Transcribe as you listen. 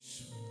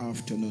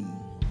afternoon.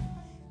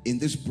 In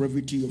this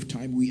brevity of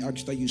time, we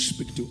ask that you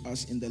speak to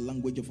us in the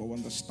language of our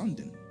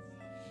understanding.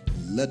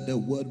 Let the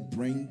word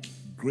bring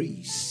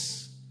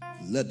grace.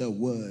 Let the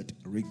word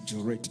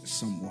regenerate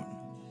someone.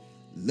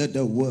 Let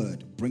the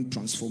word bring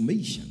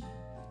transformation.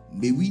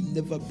 May we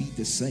never be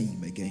the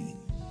same again.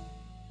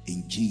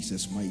 In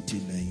Jesus' mighty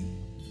name,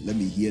 let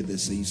me hear the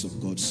saints of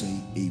God say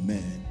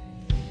amen.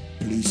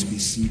 Please be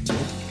seated.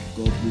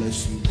 God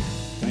bless you.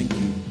 Thank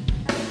you.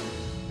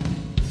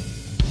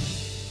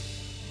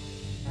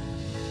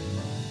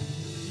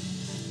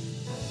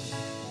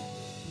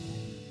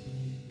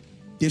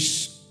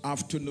 This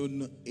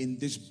afternoon, in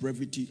this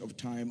brevity of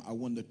time, I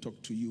want to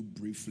talk to you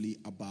briefly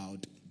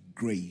about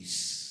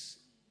grace.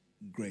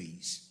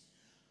 Grace.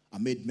 I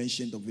made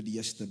mention of it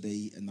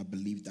yesterday, and I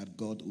believe that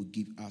God will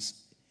give us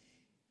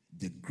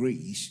the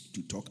grace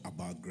to talk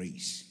about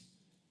grace.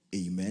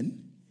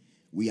 Amen.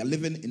 We are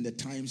living in the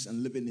times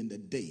and living in the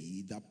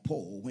day that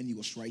Paul, when he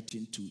was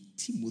writing to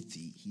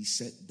Timothy, he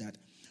said that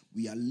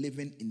we are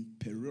living in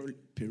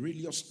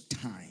perilous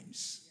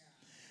times.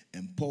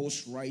 And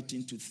Paul's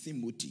writing to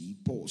Timothy,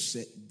 Paul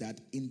said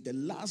that in the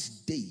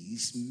last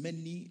days,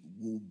 many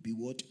will be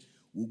what?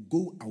 Will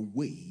go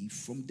away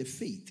from the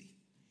faith.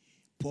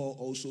 Paul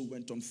also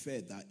went on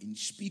further in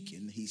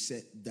speaking. He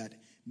said that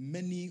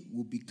many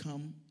will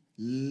become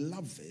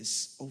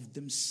lovers of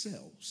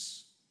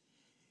themselves.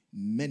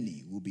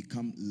 Many will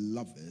become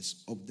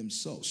lovers of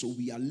themselves. So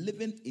we are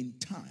living in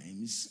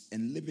times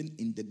and living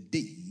in the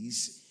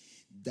days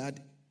that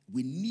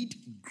we need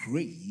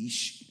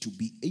grace to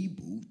be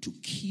able to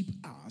keep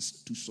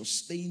us, to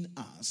sustain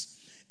us,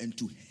 and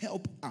to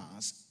help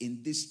us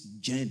in this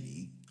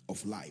journey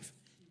of life,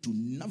 to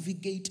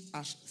navigate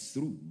us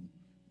through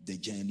the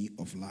journey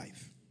of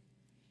life.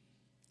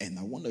 And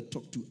I want to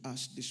talk to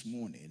us this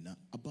morning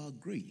about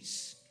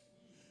grace.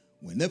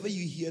 Whenever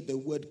you hear the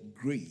word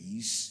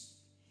grace,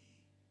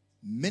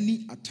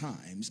 many a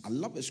times, I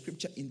love a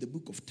scripture in the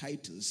book of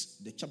Titus,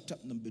 the chapter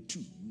number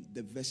 2,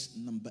 the verse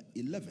number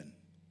 11.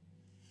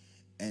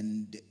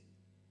 And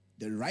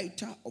the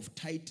writer of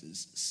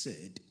Titus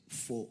said,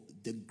 for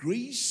the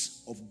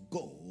grace of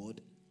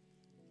God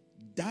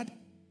that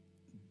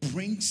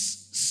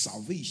brings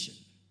salvation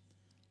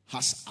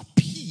has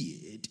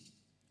appeared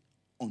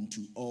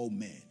unto all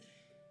men.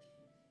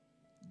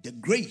 The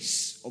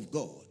grace of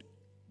God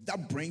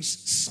that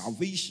brings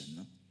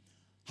salvation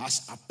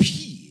has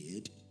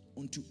appeared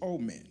unto all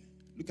men.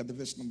 Look at the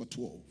verse number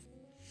 12.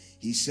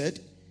 He said,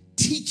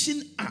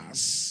 teaching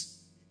us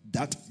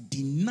that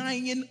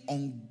denying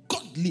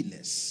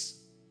ungodliness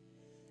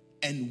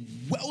and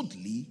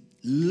worldly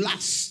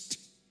lust,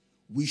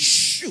 we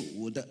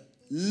should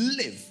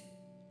live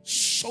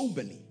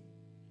soberly,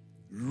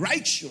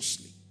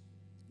 righteously,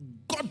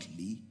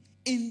 godly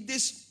in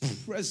this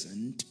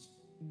present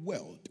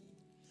world.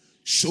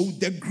 So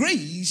the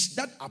grace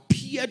that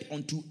appeared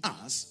unto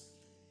us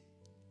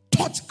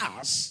taught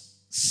us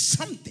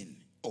something,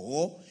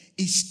 or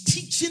is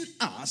teaching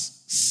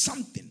us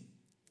something.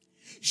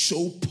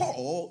 So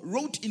Paul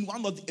wrote in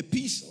one of the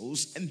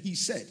epistles, and he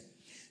said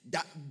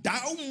that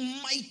thou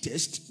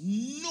mightest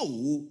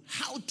know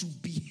how to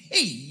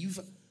behave,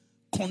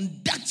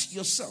 conduct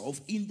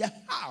yourself in the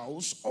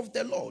house of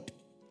the Lord.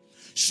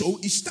 So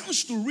it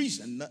stands to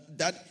reason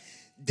that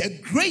the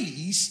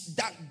grace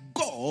that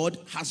God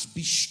has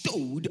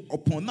bestowed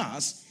upon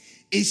us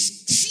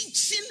is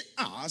teaching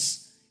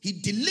us. He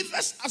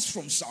delivers us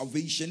from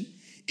salvation.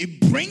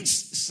 It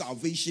brings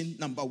salvation,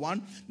 number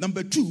one.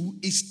 Number two,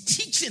 is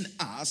teaching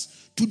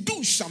us to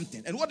do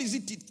something. And what is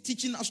it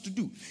teaching us to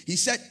do? He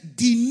said,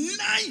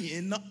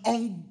 denying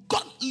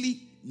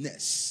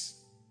ungodliness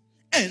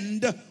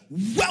and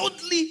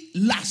worldly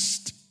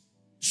lust.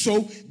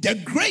 So the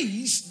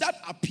grace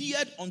that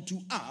appeared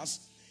unto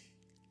us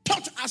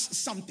taught us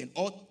something,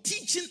 or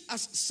teaching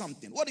us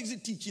something. What is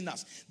it teaching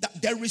us? That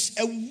there is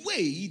a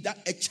way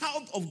that a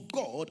child of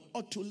God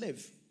ought to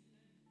live.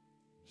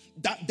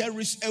 That there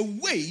is a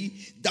way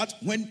that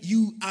when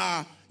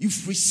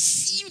you've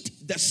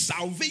received the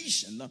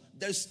salvation,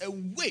 there's a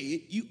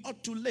way you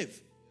ought to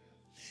live.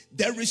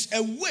 There is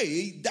a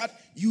way that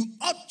you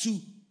ought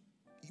to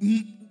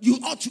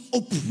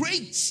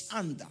operate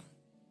under.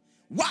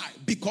 Why?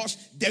 Because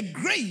the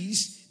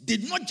grace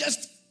did not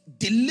just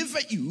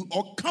deliver you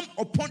or come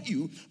upon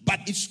you,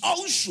 but it's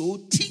also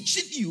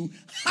teaching you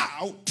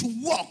how to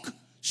walk.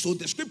 So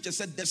the scripture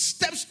said the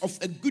steps of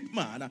a good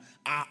man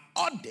are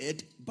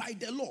ordered by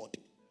the Lord.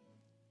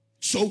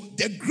 So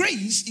the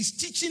grace is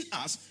teaching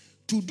us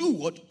to do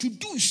what? To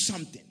do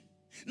something.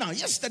 Now,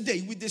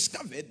 yesterday we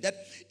discovered that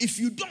if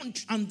you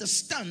don't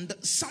understand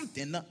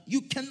something,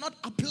 you cannot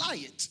apply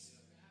it.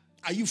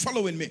 Are you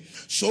following me?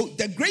 So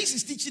the grace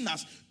is teaching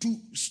us to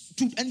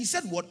and he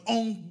said what?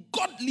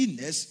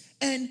 Ungodliness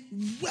and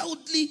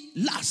worldly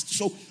lust.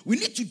 So we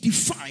need to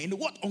define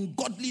what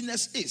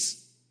ungodliness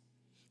is.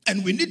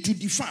 And we need to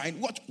define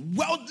what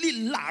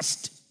worldly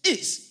lust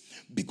is.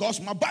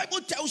 Because my Bible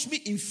tells me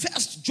in 1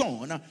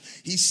 John,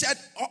 he said,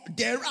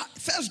 there are,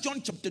 1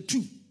 John chapter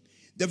 2,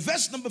 the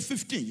verse number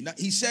 15,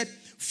 he said,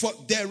 for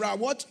there are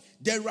what?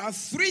 there are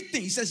three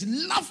things. He says,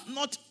 love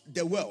not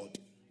the world,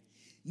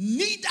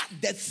 neither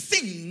the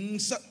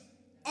things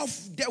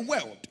of the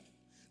world.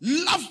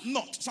 Love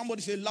not.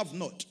 Somebody say, love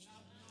not.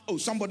 Oh,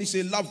 somebody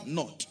say, love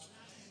not.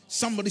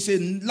 Somebody say,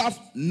 love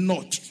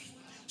not.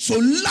 So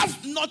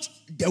love not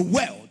the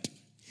world,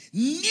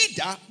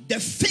 neither the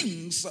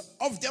things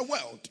of the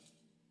world.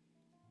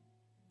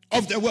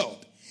 Of the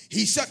world.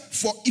 He said,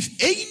 for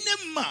if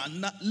any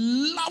man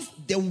love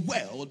the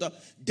world,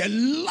 the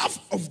love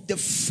of the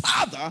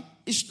Father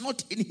is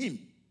not in him.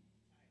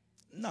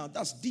 Now,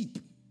 that's deep.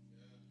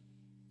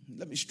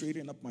 Let me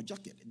straighten up my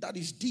jacket. That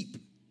is deep.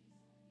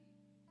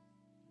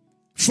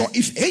 For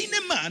if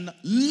any man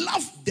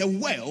love the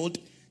world,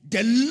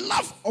 the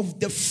love of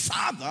the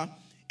Father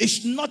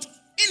is not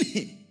in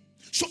him.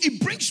 So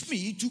it brings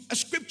me to a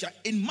scripture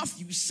in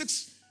Matthew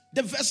 6,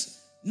 the verse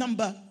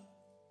number,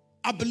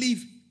 I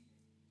believe,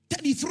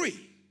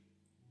 33.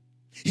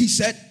 He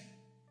said,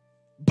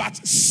 but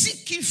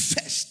seek ye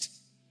first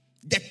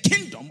the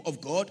kingdom of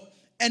God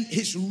and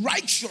his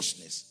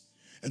righteousness,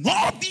 and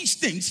all these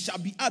things shall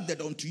be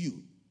added unto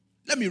you.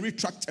 Let me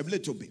retract a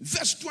little bit.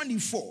 Verse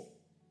 24.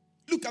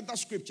 Look at that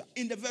scripture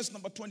in the verse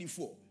number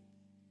 24.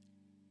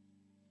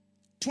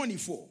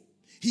 24.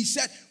 He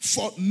said,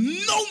 for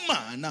no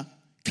man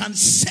can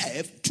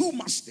serve two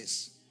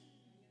masters.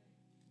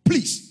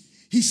 Please.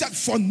 He said,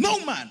 for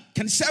no man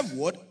can serve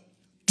what?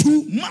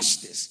 Two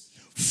masters.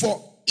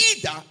 For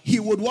either he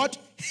would what?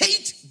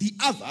 Hate the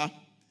other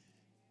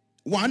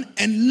one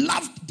and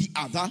love the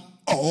other,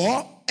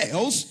 or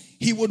else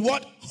he would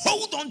what?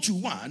 Hold on to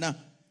one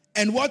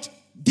and what?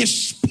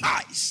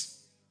 Despise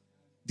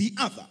the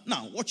other.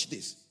 Now watch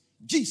this.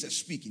 Jesus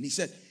speaking. He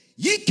said,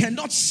 ye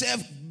cannot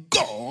serve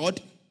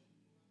God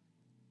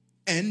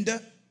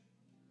and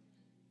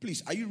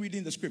please, are you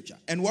reading the scripture?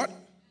 And what?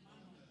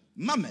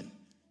 Mammon.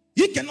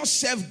 Ye cannot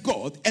serve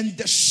God and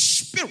the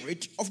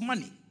spirit of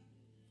money.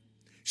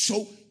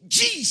 So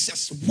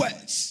Jesus'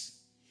 words,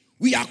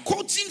 we are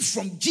quoting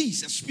from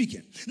Jesus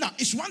speaking. Now,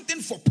 it's one thing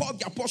for Paul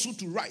the apostle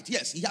to write.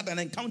 Yes, he had an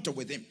encounter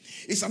with him.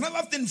 It's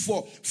another thing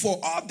for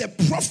all the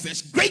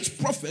prophets, great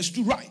prophets,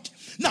 to write.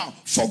 Now,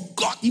 for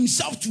God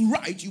himself to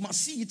write, you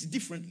must see it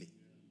differently.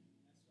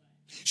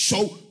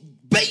 So,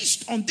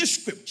 based on this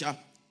scripture,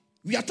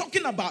 we are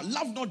talking about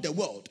love not the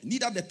world,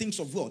 neither the things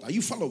of world. Are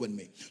you following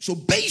me? So,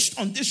 based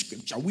on this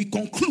scripture, we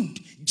conclude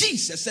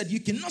Jesus said you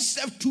cannot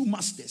serve two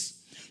masters.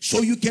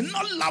 So you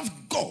cannot love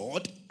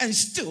God and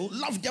still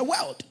love the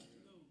world.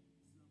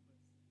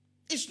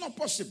 It's not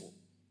possible.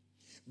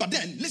 But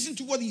then, listen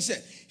to what he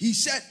said. He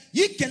said,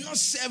 ye cannot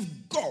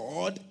serve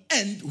God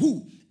and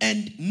who?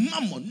 And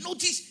mammon.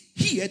 Notice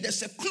here,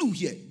 there's a clue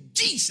here.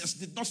 Jesus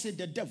did not say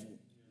the devil.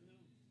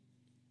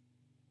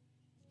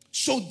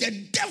 So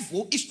the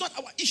devil is not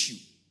our issue.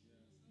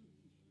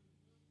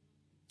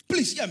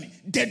 Please hear me.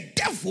 The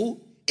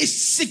devil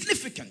is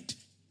significant,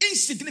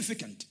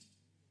 insignificant.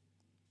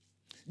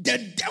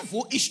 The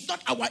devil is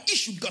not our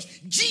issue because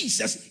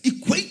Jesus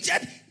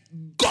equated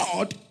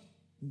God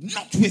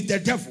not with the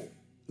devil,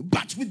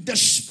 but with the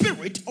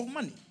spirit of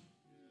money.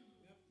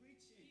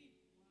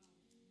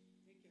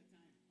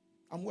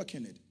 I'm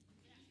working it.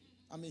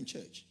 I'm in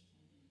church.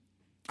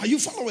 Are you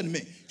following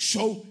me?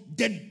 So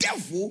the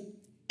devil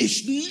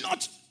is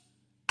not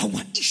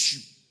our issue.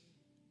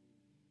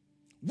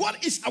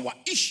 What is our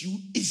issue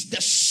is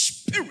the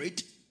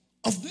spirit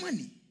of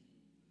money.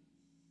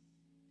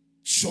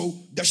 So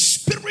the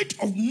spirit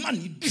of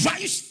money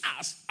drives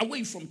us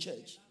away from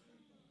church.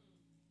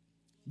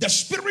 The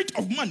spirit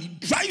of money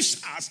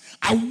drives us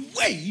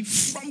away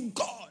from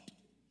God.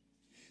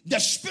 The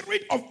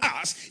spirit of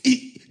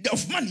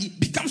money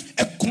becomes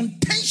a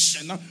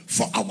contention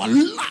for our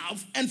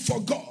love and for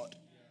God.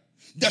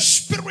 The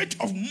spirit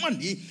of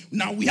money,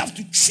 now we have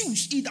to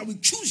choose. Either we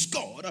choose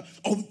God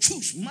or we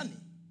choose money.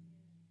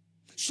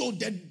 So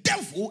the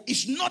devil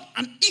is not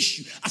an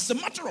issue. As a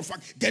matter of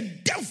fact, the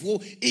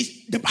devil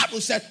is, the Bible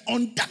said,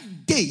 on that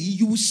day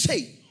you will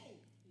say,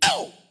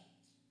 oh,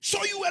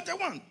 so you were the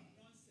one.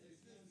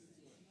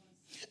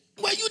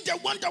 Were you the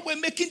one that were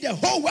making the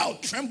whole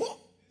world tremble?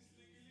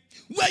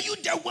 Were you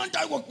the one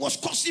that was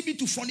causing me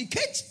to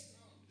fornicate?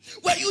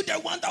 Were you the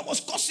one that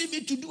was causing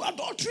me to do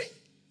adultery?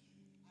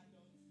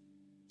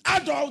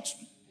 Adult.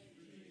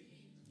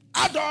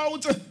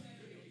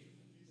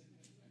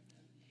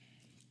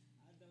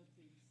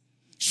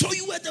 So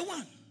you were the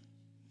one.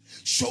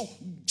 So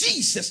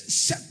Jesus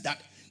said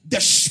that the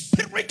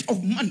spirit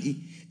of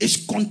money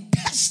is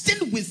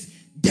contesting with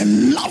the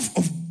love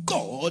of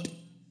God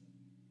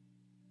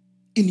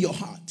in your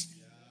heart.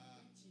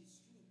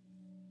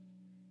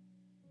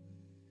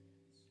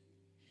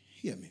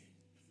 Hear me.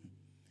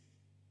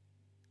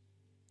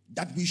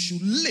 That we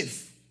should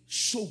live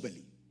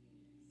soberly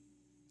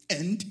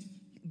and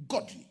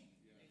godly.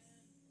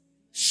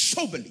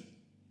 Soberly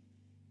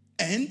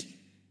and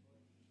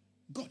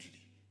godly.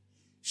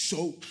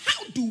 So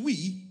how do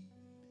we,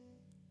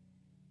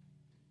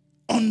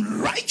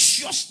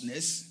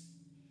 unrighteousness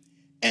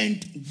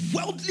and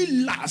worldly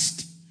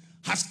lust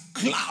has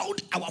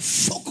clouded our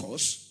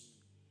focus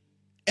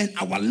and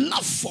our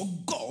love for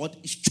God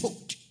is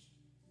choked.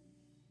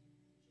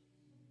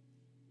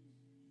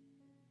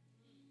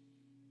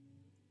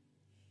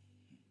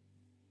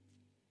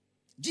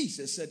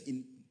 Jesus said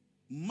in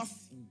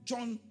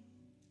John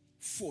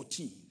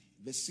 14,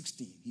 verse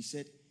 16, he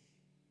said,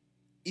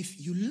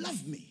 if you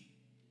love me,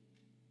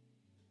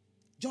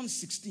 John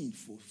 14,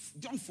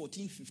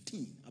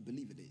 15, I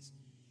believe it is.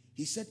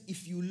 He said,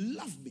 if you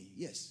love me,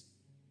 yes,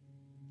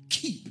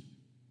 keep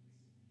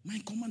my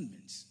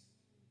commandments.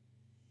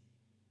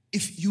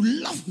 If you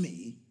love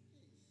me,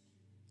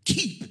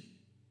 keep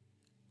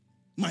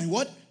my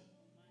what?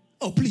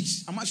 Oh,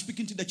 please, am I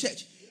speaking to the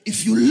church?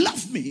 If you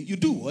love me, you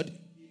do what?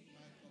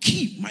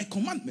 Keep my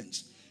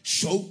commandments.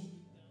 So,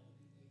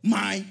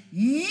 my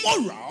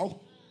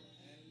moral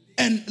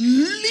and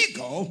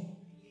legal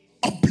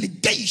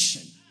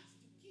obligation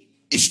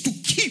is to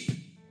keep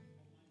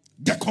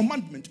the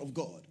commandment of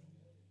God.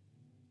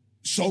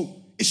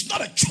 So, it's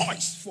not a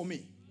choice for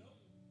me.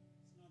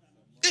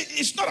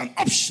 It's not an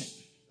option.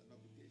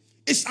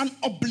 It's an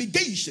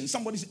obligation.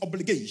 Somebody say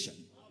obligation.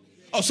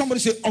 Or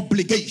somebody say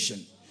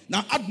obligation.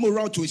 Now add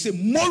moral to it. Say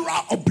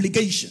moral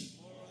obligation.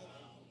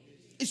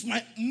 It's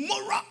my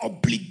moral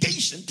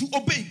obligation to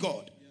obey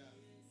God.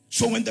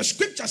 So when the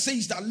scripture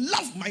says that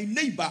love my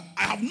neighbor,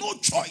 I have no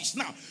choice.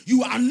 Now,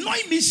 you annoy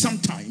me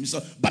sometimes,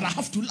 but I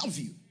have to love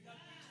you.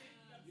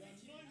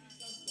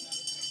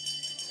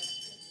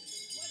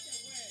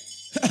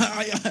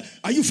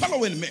 Are you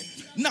following me?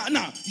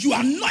 Now, you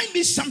annoy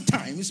me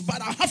sometimes,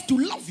 but I have to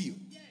love you.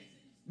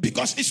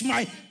 Because it's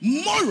my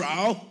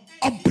moral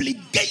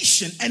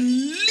obligation and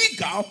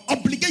legal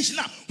obligation.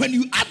 Now, when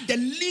you add the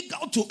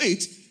legal to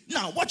it,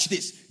 now watch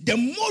this. The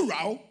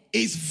moral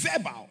is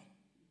verbal.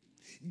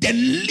 The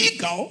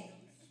legal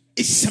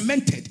is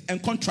cemented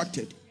and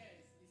contracted.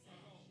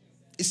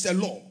 It's a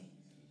law.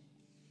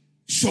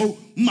 So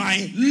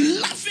my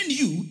loving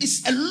you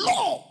is a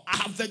law.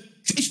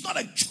 It's not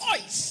a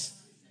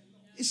choice.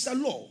 It's a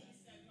law.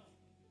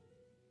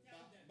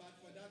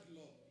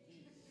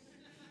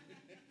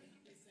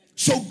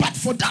 So, but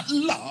for that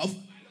love,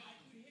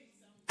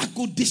 I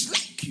could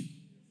dislike you.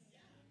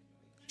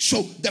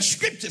 So the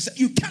scripture says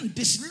you can't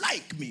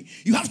dislike me.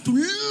 You have to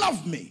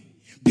love me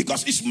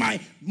because it's my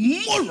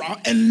moral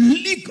and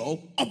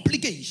legal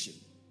obligation.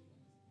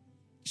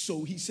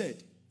 So he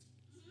said,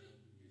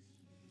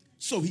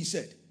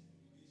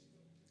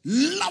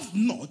 love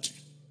not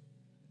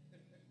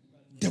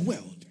the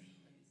world,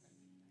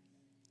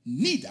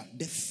 neither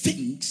the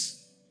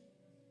things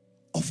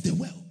of the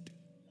world.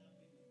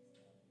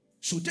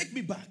 So take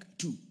me back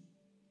to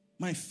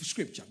my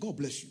scripture. God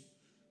bless you.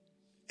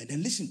 And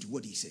then listen to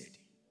what he said.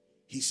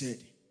 He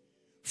said,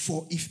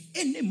 for if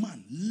any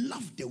man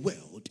love the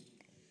world,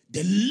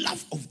 the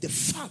love of the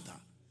Father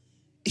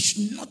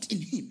is not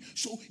in him.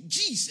 So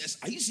Jesus,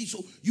 are you see?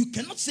 So you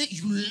cannot say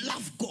you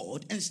love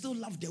God and still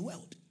love the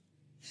world.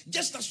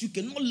 Just as you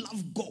cannot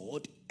love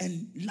God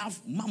and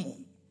love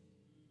mammon.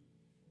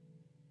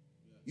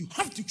 You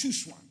have to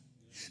choose one.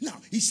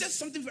 Now, he said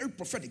something very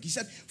prophetic. He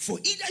said, for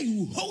either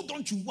you hold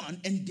on to one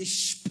and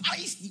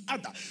despise the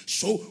other.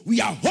 So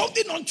we are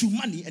holding on to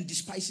money and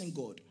despising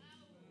God.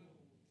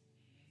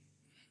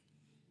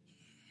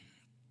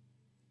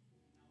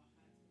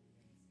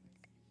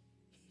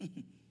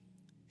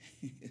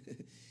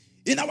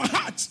 In our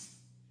hearts,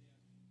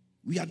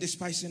 we are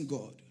despising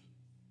God.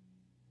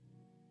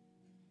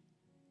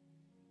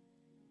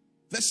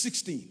 Verse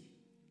 16.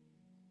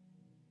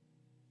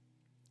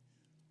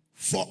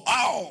 For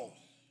all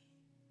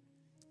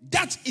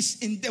that is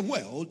in the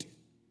world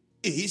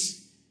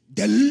is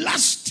the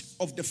lust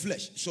of the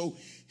flesh. So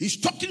he's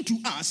talking to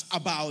us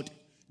about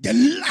the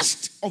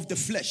lust of the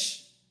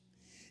flesh,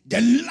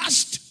 the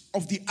lust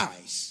of the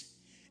eyes,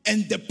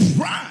 and the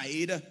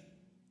pride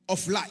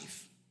of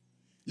life.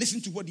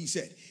 Listen to what he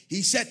said.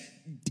 He said,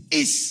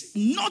 it's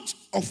not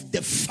of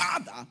the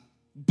Father,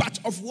 but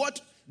of what?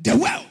 The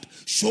world.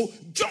 So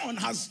John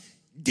has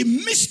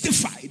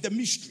demystified the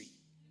mystery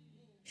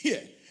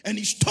here. And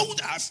he's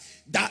told us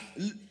that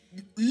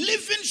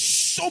living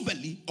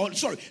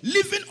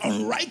living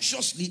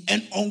unrighteously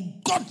and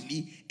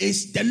ungodly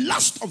is the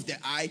lust of the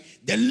eye,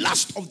 the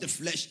lust of the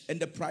flesh, and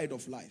the pride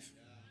of life.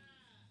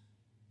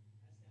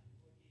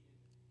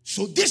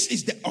 So this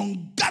is the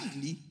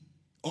ungodly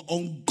or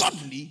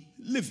ungodly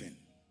living.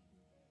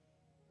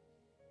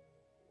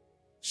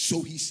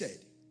 So he said,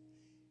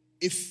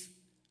 if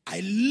I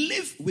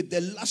live with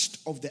the lust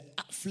of the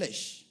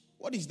flesh,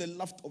 what is the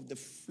lust of the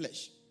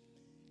flesh?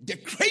 The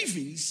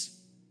cravings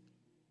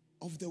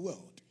of the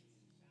world.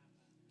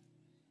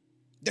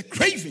 The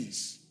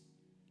cravings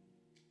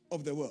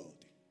of the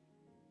world.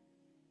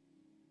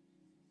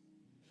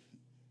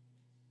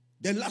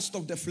 The lust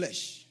of the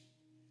flesh.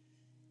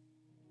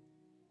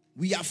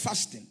 We are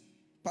fasting.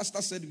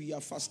 Pastor said we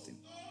are fasting.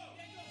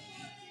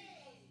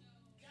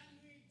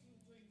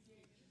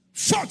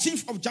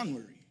 14th of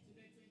January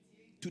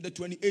to the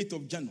 28th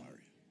of January.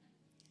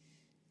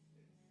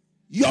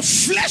 Your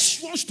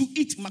flesh wants to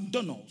eat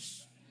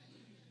McDonald's,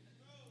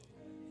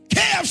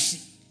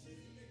 KFC,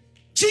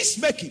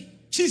 cheese making,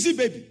 cheesy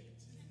baby.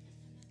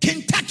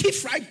 Kentucky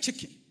Fried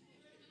Chicken,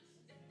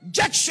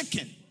 jerk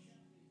chicken,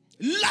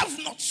 love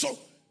not. So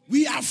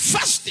we are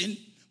fasting,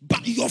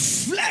 but your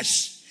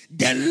flesh,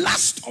 the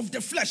lust of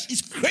the flesh,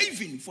 is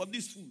craving for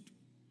this food.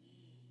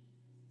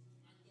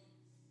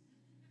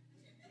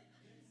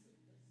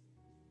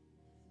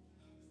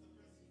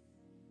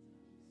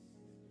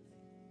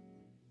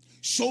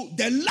 So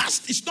the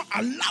lust is not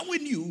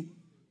allowing you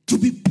to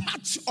be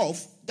part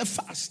of the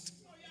fast.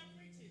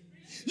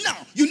 Now,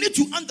 you need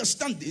to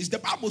understand this. The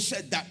Bible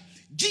said that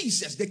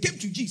they came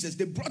to Jesus,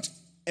 they brought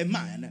a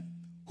man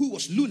who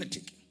was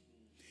lunatic.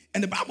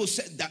 And the Bible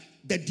said that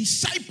the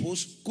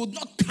disciples could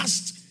not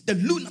cast the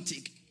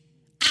lunatic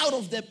out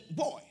of the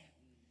boy.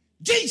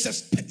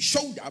 Jesus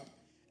showed up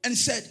and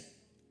said,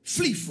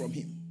 flee from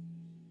him.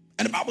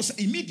 And the Bible said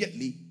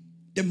immediately,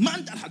 the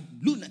man that had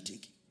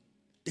lunatic,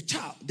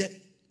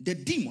 the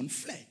demon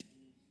fled.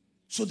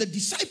 So the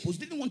disciples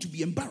didn't want to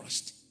be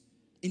embarrassed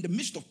in the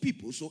midst of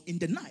people. So in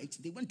the night,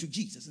 they went to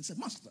Jesus and said,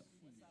 Master,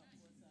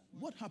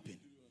 what happened?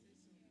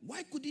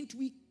 Why couldn't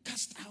we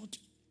cast out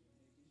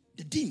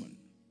the demon?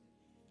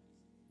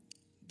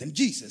 Then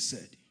Jesus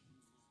said,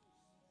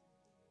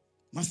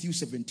 Matthew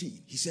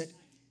 17, he said,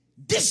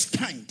 this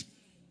kind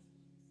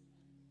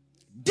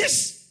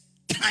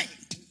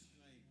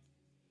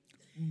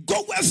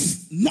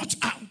goeth not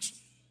out,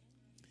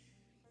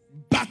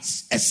 but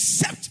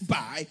except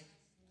by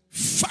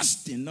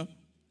fasting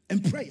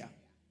and prayer.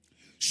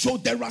 So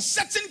there are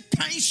certain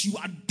kinds you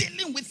are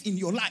dealing with in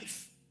your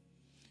life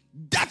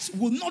that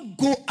will not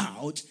go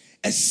out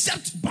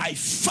except by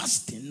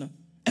fasting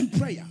and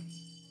prayer.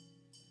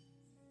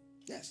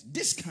 Yes,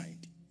 this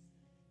kind.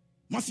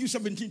 Matthew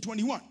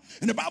 17:21.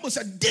 And the Bible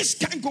said, this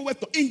kind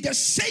goeth not. In the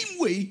same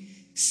way,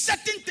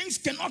 certain things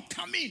cannot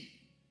come in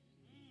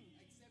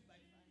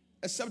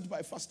except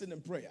by fasting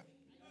and prayer.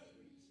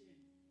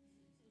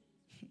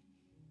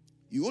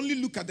 You only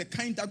look at the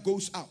kind that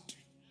goes out.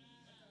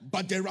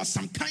 But there are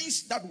some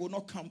kinds that will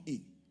not come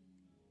in.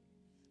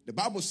 The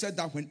Bible said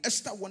that when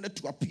Esther wanted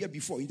to appear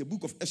before, in the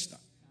book of Esther,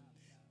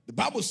 the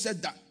Bible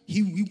said that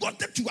he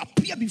wanted to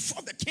appear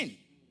before the king.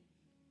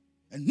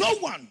 And no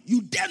one,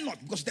 you dare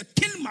not, because the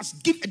king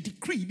must give a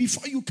decree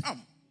before you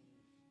come.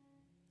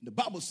 The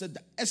Bible said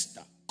that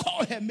Esther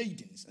called her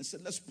maidens and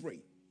said, let's pray.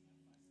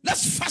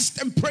 Let's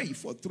fast and pray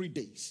for 3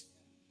 days.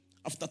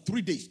 After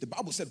 3 days, the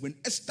Bible said when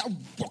Esther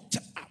walked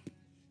up,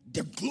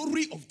 the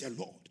glory of the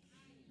Lord,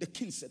 the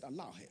king said,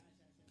 allow her.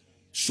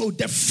 So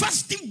the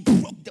fasting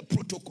broke the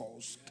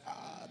protocols.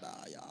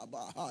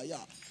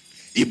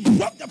 It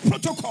broke the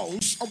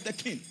protocols of the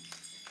king.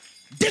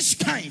 This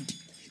kind,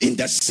 in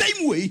the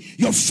same way,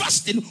 your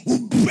fasting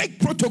will break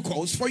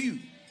protocols for you.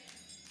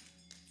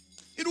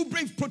 It will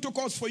break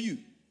protocols for you.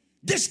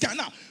 This kind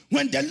now,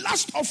 when the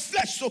lust of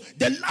flesh, so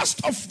the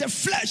lust of the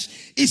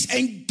flesh is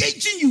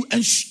engaging you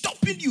and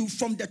stopping you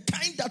from the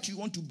kind that you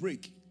want to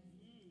break.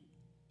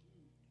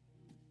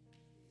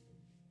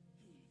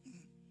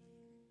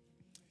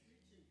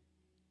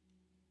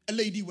 A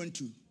lady went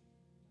to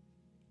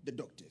the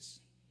doctors.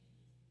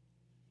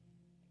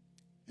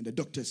 And the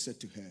doctor said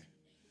to her,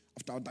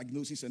 after our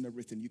diagnosis and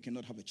everything, you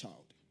cannot have a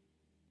child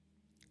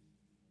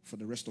for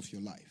the rest of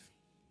your life.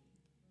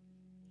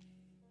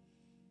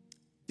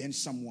 Then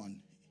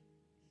someone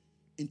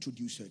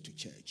introduced her to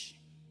church.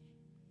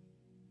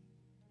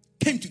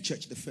 Came to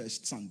church the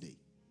first Sunday,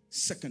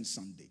 second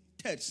Sunday,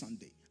 third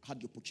Sunday. I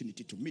had the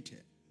opportunity to meet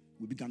her.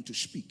 We began to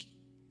speak.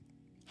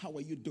 How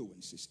are you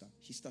doing, sister?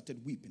 She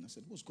started weeping. I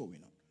said, what's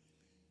going on?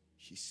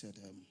 She said,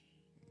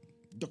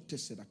 doctor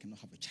said I cannot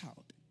have a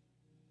child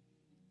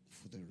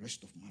for the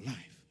rest of my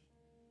life.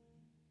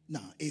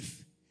 Now,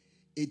 if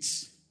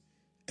it's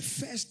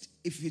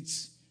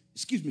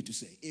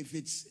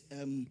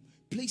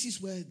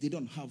places where they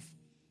don't have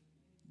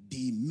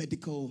the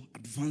medical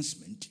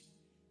advancement,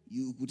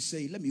 you would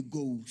say, let me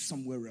go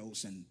somewhere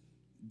else and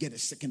get a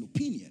second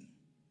opinion.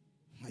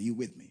 Are you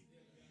with me?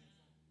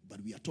 But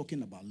we are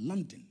talking about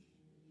London.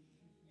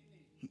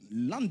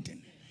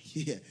 London,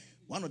 yeah.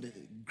 One of the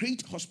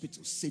great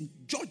hospitals, St.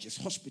 George's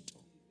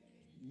Hospital,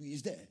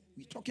 is there.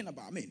 We're talking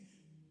about,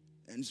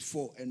 and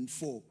for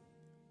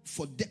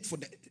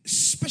the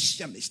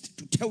specialist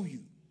to tell you,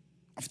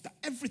 after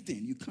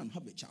everything, you can't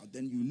have a child,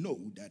 then you know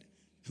that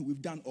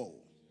we've done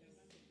all.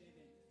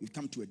 We've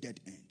come to a dead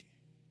end.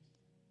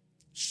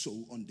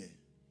 So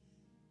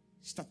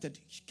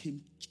she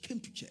came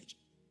to church.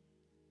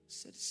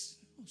 Said,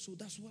 oh, so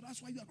that's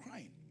why you are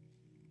crying.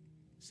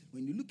 Said,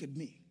 when you look at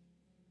me,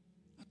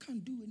 I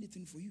can't do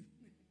anything for you.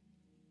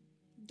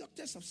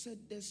 Doctors have said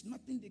there's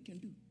nothing they can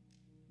do.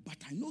 But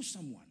I know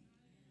someone.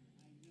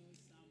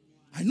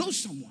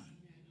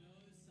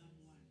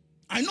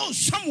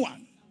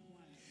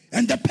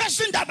 And the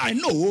person that I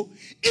know,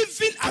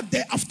 even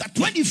after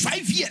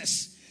 25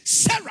 years,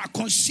 Sarah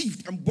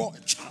conceived and bore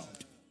a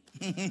child.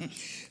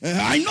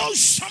 I know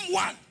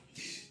someone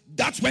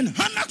that when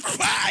Hannah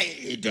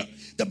cried,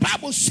 the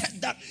Bible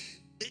said that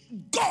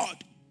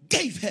God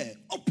gave her,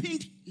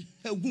 opened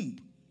her womb.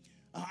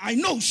 I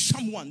know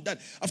someone that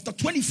after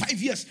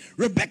 25 years,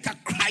 Rebecca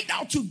cried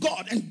out to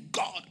God and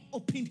God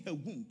opened her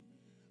womb.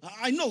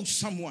 I know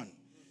someone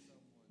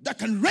that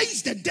can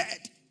raise the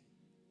dead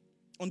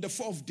on the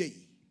fourth day.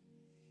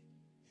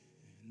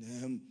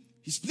 And,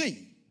 his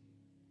name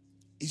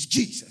is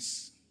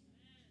Jesus.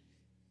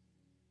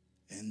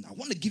 And I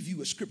want to give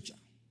you a scripture.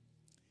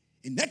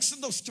 In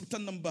Exodus chapter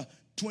number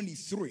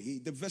 23,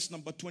 the verse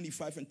number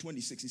 25 and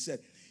 26, he said,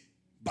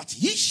 but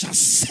ye shall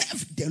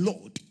serve the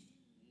Lord,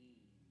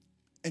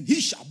 and he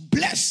shall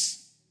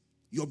bless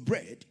your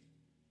bread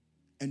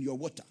and your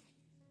water.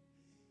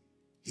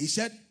 He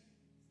said,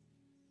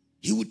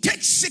 he will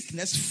take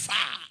sickness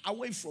far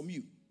away from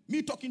you.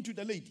 Me talking to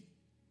the lady.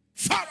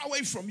 Far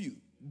away from you.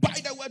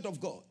 By the word of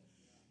God.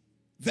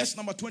 Verse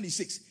number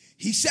 26.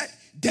 He said,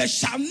 there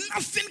shall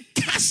nothing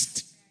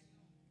cast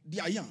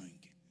their young,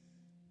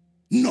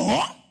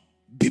 nor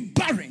be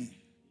barren.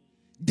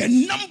 The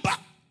number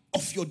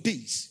of your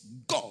days,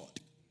 God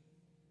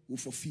will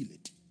fulfill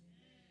it.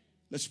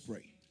 Let's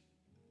pray.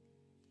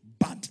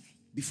 But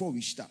before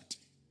we start,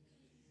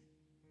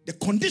 the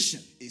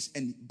condition is,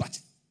 but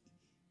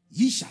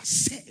ye shall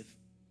serve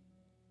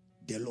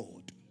the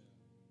Lord.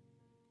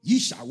 Ye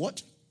shall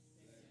what?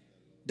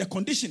 The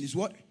condition is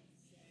what?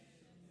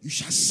 You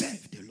shall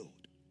serve the Lord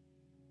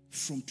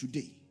from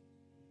today.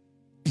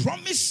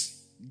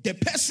 Promise the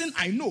person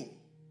I know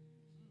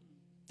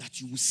that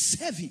you will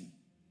serve him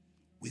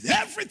with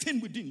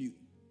everything within you.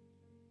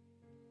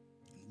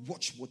 And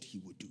watch what he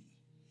will do.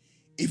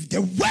 If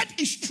the word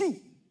is true,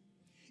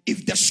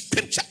 if the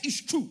scripture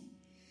is true,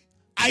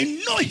 I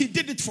know he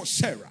did it for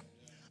Sarah.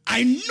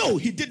 I know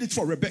he did it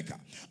for Rebecca.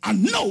 I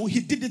know he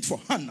did it for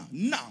Hannah.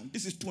 Now,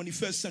 this is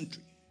 21st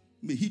century.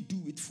 May he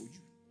do it for you.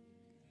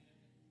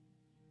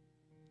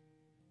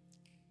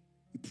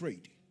 We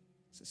prayed.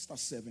 Said, start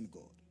serving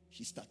God.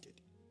 She started.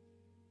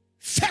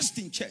 First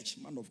in church,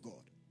 man of God.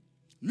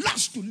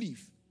 Last to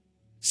leave.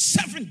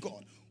 Serving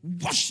God.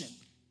 Washing.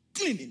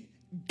 Cleaning.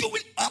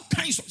 Doing all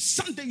kinds of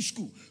Sunday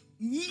school.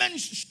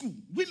 Men's school.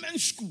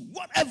 Women's school.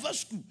 Whatever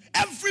school.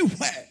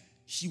 Everywhere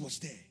she was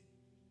there.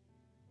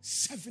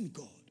 Serving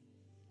God.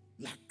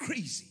 Like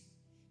crazy.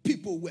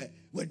 People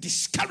were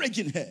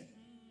discouraging her.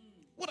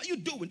 What are you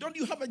doing? Don't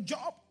you have a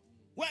job?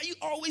 Why are you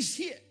always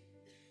here?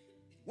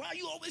 Why are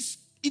you always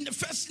in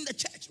the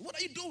church? What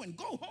are you doing?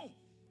 Go home.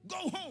 Go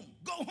home.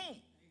 Go home.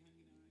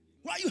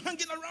 Why are you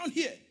hanging around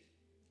here?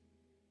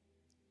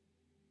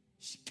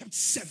 She kept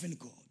serving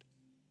God.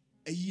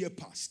 A year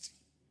passed.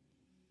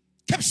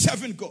 Kept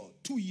serving God.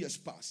 2 years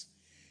passed.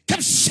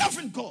 Kept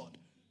serving God.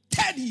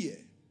 3rd year.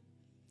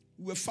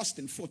 We were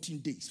fasting 14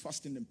 days.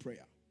 Fasting and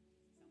prayer.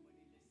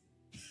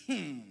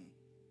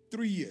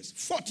 3 years.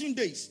 14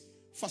 days.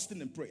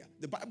 Fasting and prayer.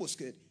 The Bible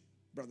said,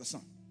 brother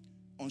son,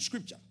 on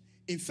scripture,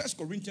 in 1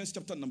 Corinthians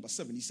chapter number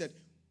 7, he said,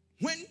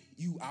 when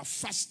you are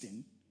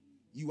fasting,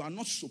 you are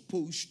not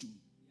supposed to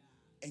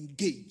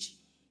engage.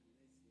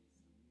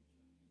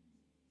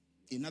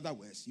 In other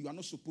words, you are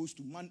not supposed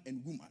to man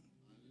and woman.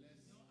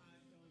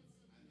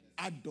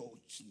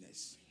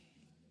 Adultness.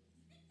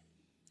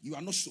 You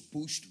are not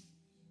supposed to.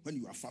 When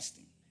you are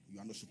fasting, you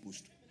are not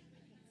supposed to.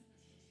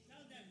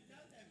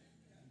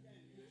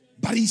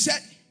 But he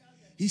said,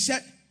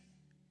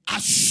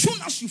 as soon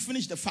as you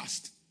finish the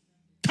fast,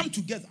 come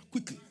together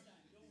quickly.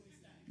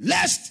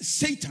 Lest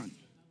Satan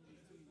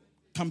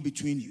come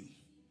between you.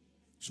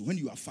 So when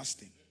you are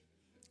fasting,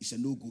 it's a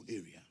no-go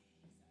area.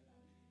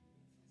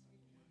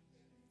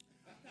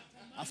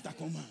 After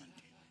command.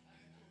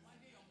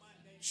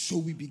 So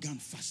we began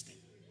fasting.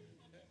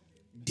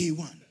 Day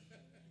 1,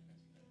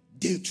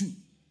 day 2,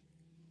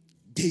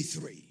 day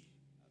 3,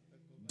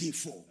 day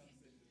 4,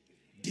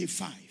 day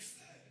 5,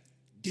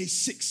 day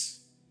 6,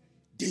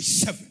 day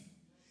 7,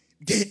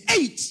 day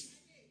 8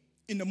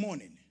 in the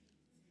morning.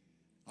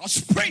 I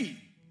was praying.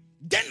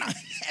 Then I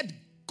heard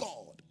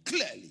God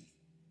clearly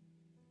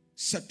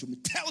said to me,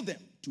 tell them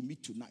to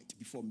meet tonight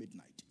before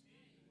midnight.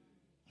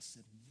 I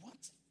said,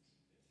 what?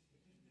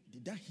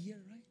 Did I hear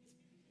right?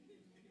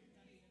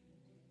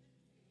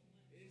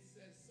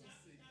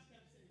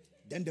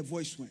 Then the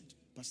voice went,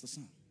 Pastor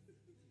Sam,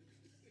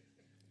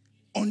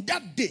 on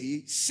that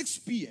day, 6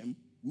 p.m.,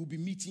 we'll be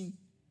meeting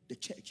the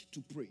church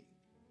to pray.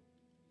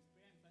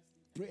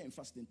 Prayer and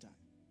fasting time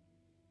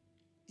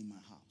in my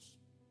house.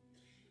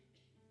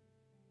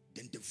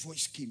 Then the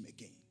voice came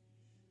again.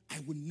 I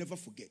will never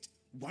forget.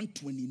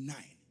 1:29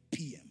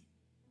 p.m.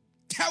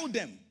 Tell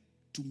them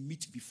to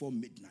meet before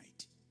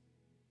midnight.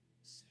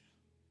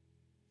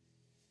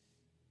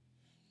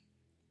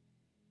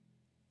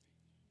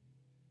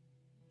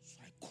 So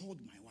I called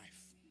my wife.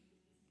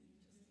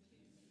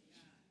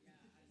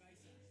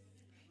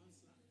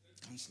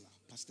 Counselor,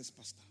 pastor's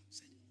pastor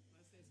said,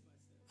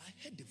 I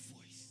heard the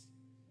voice.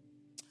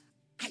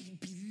 I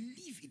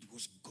believe it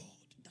was God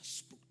that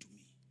spoke to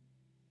me.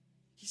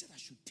 He said I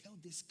should tell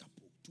this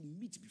couple to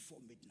meet before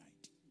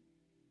midnight.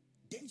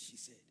 Then she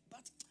said,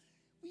 but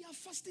we are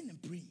fasting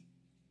and praying.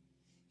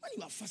 When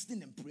you are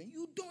fasting and praying,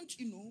 you don't,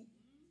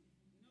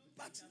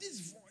 but this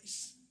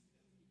voice.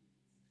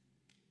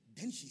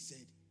 Then she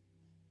said,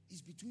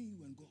 it's between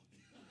you and God.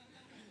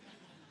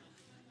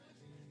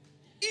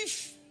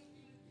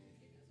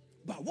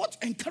 But what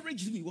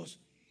encouraged me was,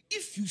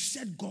 if you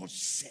said God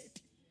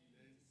said,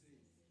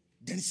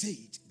 then say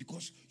it.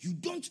 Because you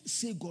don't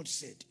say God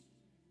said.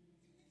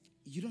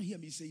 You don't hear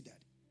me say that.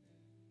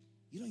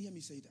 You don't hear me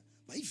say that.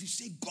 But if you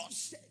say God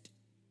said,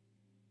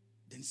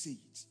 then say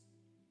it.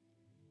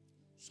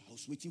 So I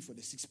was waiting for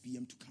the 6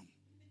 p.m. to come.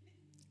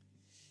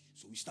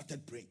 So we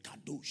started praying.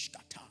 Kadosh,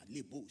 Kata,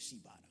 Lebo,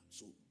 Sibara.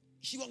 So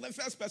she was the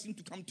first person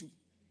to come to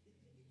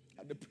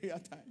at the prayer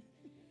time.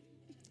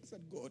 I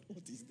said, God,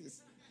 what is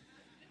this?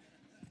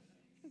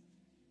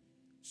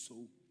 So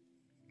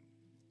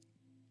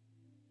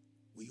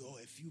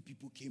a few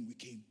people came, we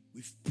came,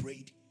 we've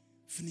prayed,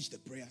 finished the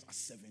prayers at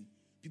 7.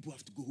 People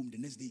have to go home, the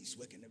next day is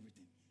work and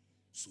everything.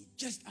 So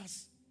just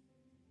as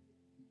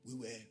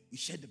we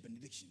shared the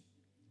benediction,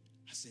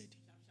 I said,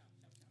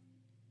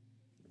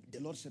 the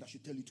Lord said I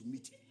should tell you to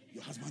meet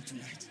your husband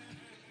tonight.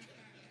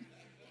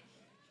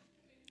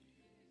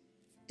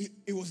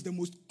 It was the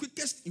most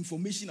quickest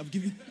information I've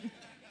given.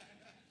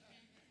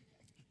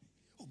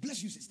 Oh,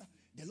 bless you, sister.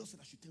 The Lord said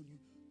I should tell you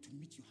to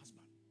meet your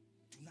husband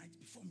tonight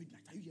before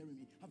midnight. Are you hearing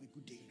me? Have a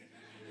good day.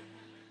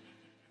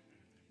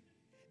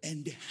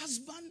 And the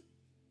husband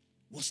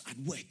was at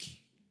work.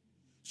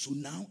 So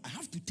now I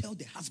have to tell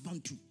the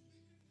husband too.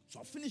 So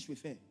I finished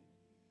with her.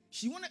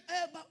 She wanted,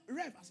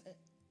 Rev, I said,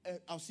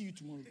 I'll see you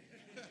tomorrow.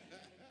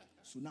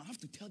 So now I have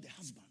to tell the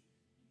husband.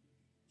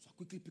 So I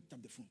quickly picked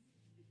up the phone.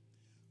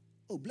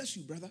 Oh, bless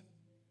you, brother.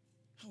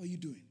 How are you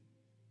doing?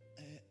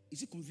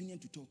 Is it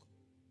convenient to talk?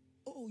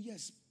 Oh,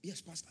 yes,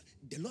 pastor.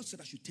 The Lord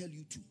said I should tell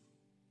you to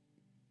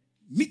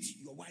meet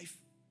your wife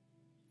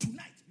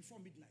tonight before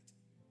midnight.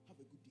 Have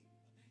a good day.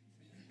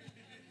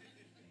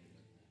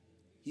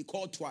 He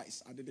called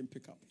twice. I didn't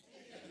pick up.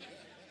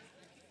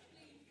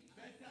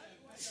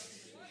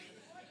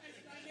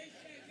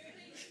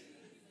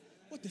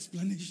 What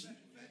explanation?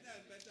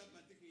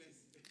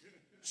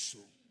 So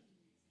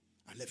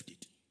I left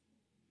it.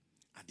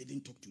 I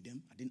didn't talk to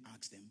them. I didn't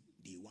ask them.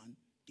 Day 1,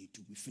 day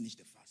 2, we finished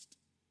the fast.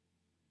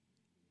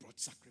 Brought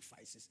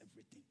sacrifices,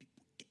 everything.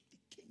 People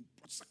came,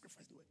 brought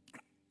sacrifices. They were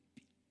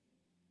crappy.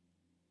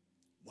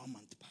 1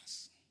 month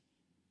passed.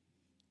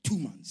 2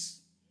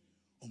 months.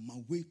 On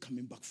my way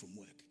coming back from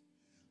work,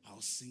 I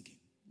was thinking,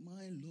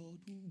 my Lord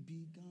who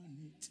began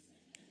it.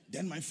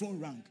 Then my phone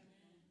rang.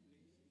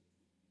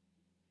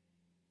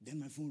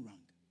 Then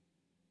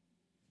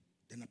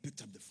I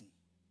picked up the phone.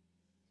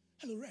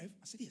 Hello, Rev.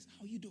 I said, yes,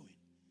 how are you doing?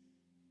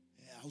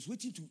 I was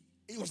waiting to,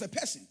 it was a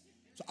person.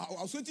 So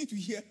I was waiting to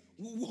hear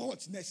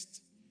what's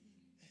next.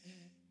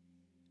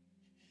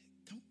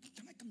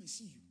 Can I come and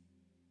see you?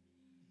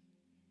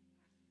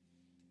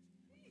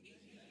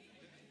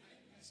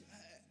 So,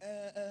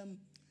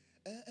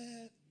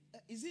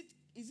 is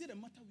it a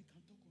matter we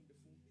can talk on the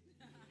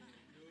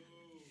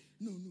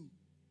phone? No.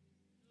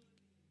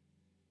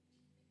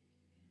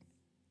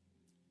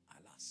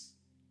 Alas,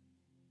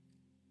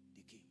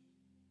 they came.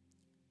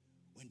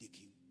 When they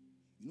came,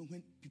 you know,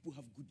 when people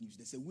have good news,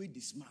 there's a way they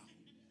smile.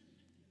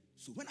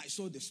 So when I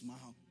saw the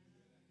smile,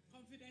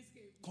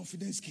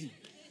 confidence came.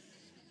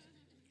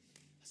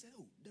 I said,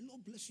 oh, the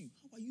Lord bless you.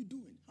 How are you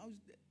doing? How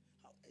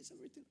is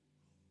everything?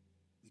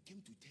 We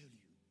came to tell you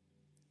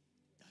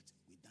that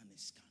we done a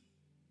scan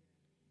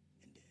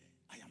and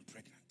I am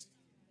pregnant.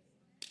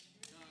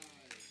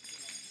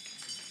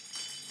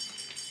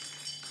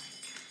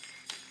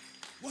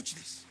 Watch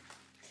this.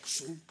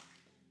 So,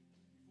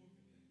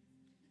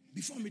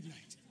 before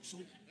midnight, so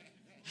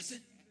I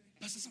said,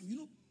 Pastor Sam, you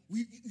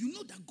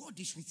know that God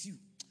is with you.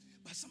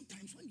 But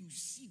sometimes when you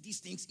see these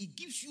things, it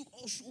gives you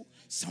also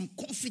some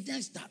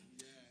confidence that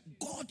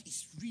God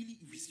is really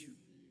with you.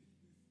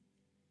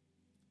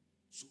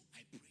 So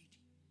I prayed.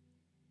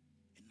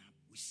 And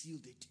we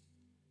sealed it.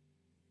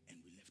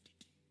 And we left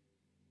it.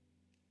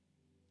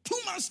 2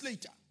 months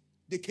later,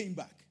 they came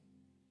back.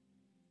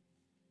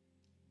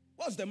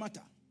 What's the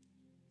matter?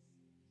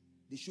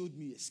 They showed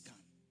me a scan.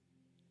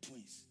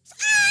 Twins.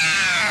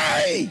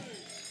 Aye!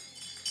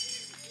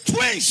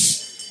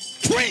 Twins.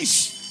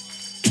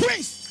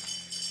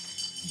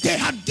 They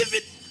had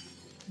given,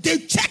 they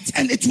checked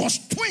and it was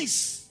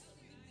twins.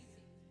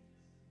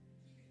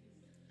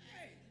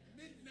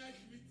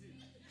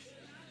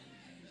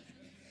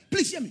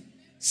 Please hear me.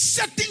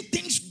 Certain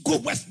things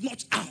goeth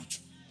not out,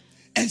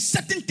 and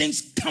certain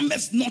things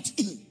cometh not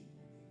in,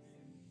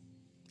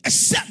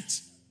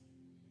 except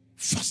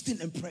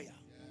fasting and prayer.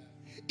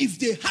 If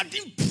they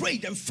hadn't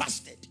prayed and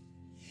fasted,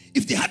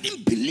 if they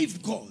hadn't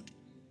believed God,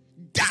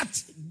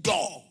 that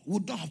door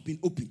would not have been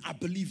open. I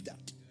believe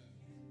that.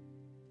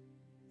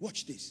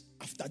 Watch this.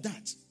 After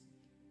that,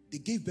 they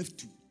gave birth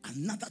to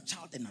another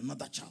child and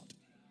another child.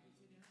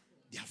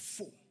 They have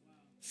 4.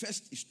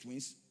 First is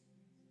twins,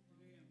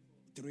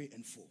 3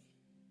 and 4.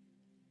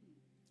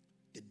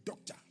 The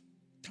doctor,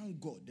 thank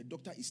God, the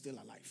doctor is still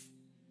alive.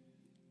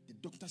 The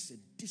doctor said,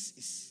 this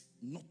is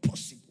not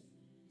possible.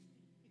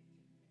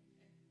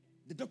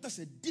 The doctor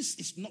said, this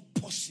is not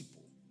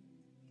possible.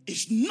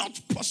 It's not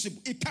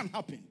possible. It can't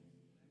happen.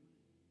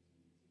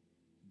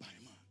 By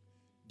man,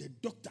 the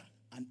doctor,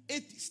 an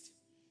atheist,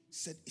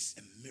 said it's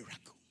a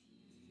miracle.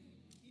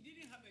 He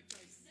didn't have a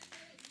choice.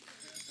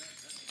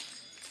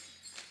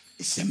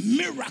 It's a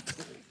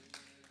miracle.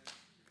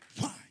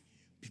 Why?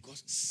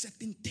 Because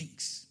certain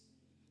things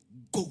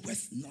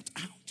goeth not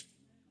out,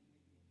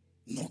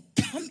 nor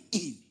come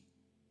in,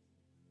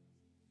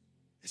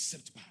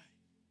 except by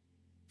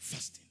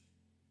fasting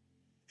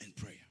and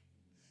prayer.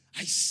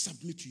 I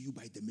submit to you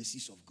by the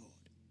mercies of God.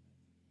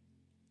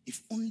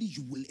 If only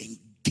you will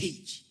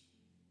engage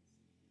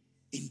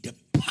in the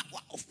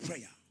power of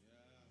prayer,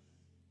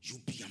 you'll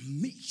be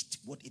amazed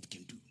what it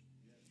can do.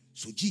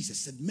 So Jesus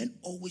said, men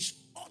always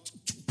ought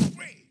to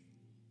pray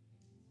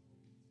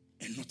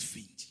and not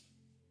faint.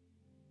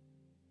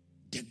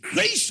 The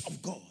grace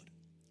of God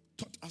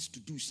taught us to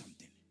do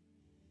something.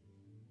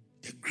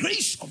 The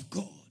grace of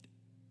God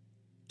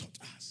taught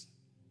us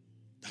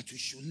that we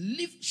should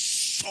live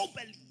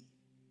soberly,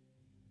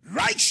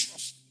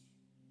 righteous,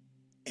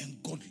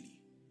 and godly.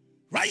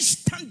 Right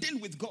standing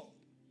with God.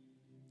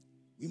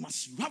 We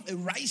must have a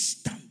right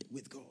stand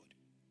with God.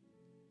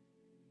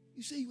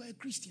 You say you are a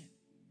Christian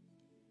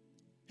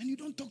and you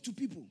don't talk to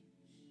people.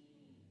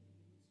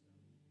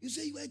 You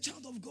say you are a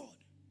child of God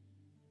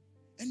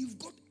and you've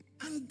got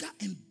anger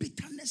and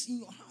bitterness in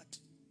your heart.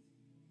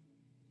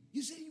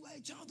 You say you are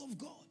a child of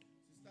God.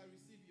 Sister,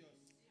 receive yours.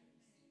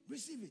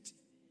 Receive it.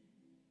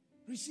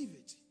 Receive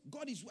it.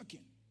 God is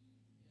working.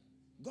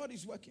 God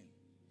is working.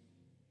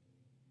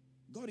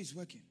 God is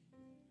working.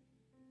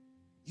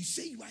 You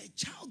say you are a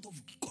child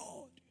of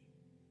God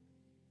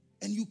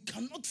and you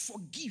cannot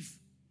forgive.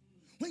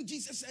 When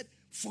Jesus said,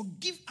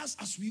 forgive us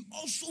as we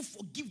also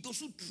forgive those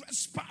who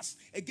trespass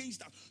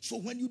against us. So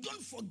when you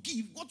don't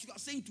forgive, what you are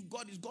saying to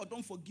God is, God,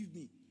 don't forgive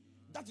me.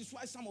 That is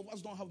why some of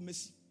us don't have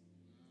mercy.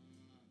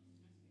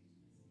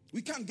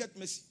 We can't get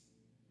mercy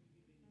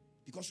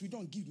because we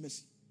don't give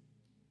mercy.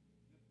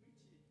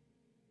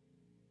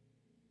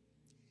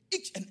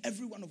 Each and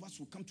every one of us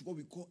will come to what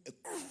we call a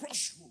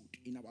crossroad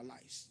in our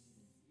lives.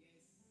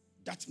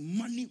 That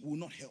money will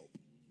not help.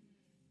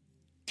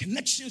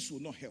 Connections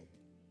will not help.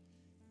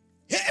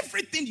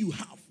 Everything you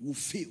have will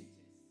fail,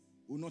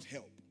 will not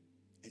help.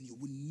 And you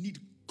will need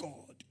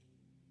God.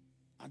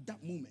 At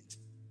that moment,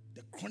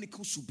 the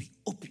chronicles will be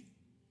open.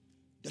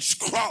 The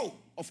scroll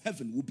of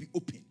heaven will be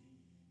open.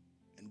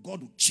 And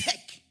God will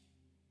check.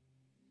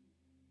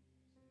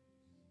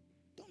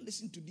 Don't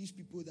listen to these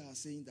people that are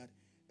saying that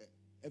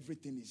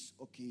everything is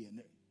okay.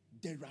 And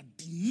there are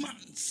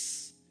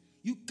demands.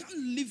 You can't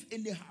live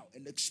anyhow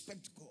and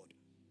expect God.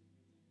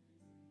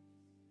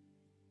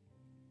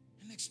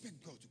 And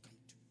expect God to come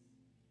to you.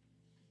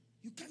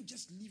 You can't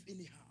just live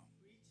anyhow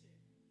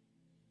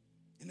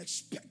and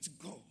expect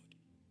God.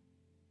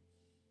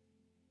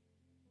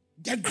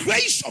 The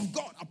grace of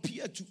God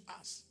appeared to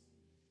us.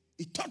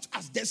 It taught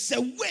us there's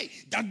a way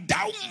that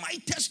thou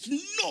mightest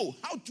know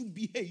how to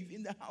behave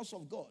in the house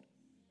of God.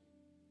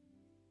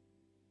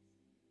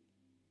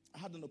 I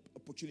had an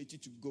opportunity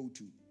to go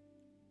to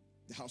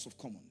the House of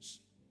Commons.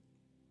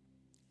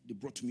 They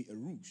brought me a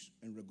rules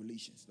and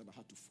regulations that I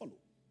had to follow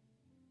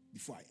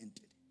before I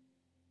entered.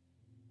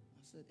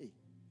 I said, hey,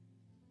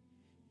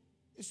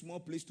 a small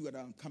place to where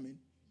I'm coming,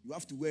 you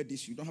have to wear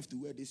this, you don't have to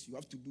wear this, you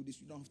have to do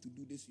this, you don't have to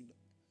do this.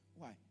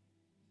 Why?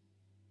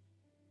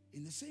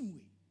 In the same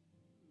way,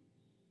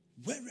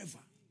 wherever,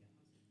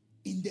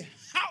 in the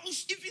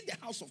house, even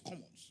the House of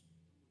Commons,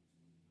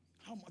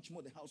 how much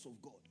more the house of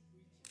God?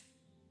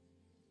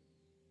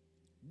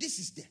 This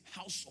is the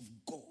house of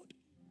God,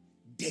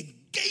 the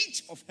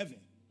gate of heaven.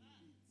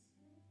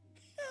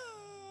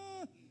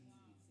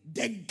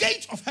 The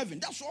gate of heaven.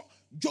 That's what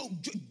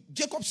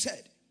Jacob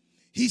said.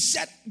 He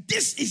said,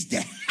 this is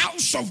the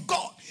house of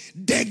God,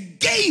 the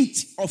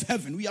gate of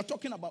heaven. We are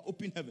talking about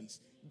open heavens.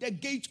 The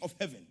gate of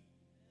heaven.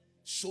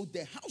 So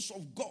the house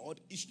of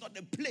God is not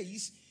a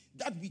place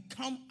that we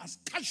come as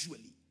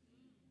casually.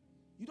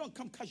 You don't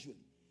come casually.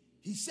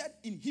 He said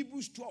in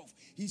Hebrews 12,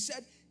 he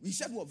said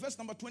what? Verse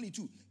number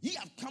 22. Ye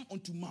have come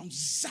unto Mount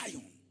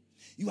Zion.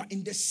 You are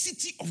in the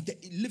city of the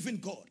living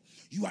God.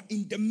 You are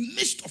in the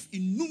midst of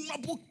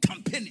innumerable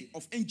company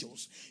of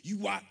angels.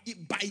 You are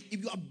by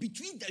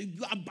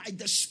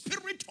the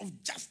spirit of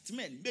just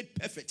men made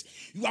perfect.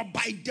 You are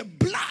by the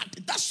blood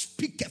that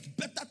speaketh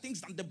better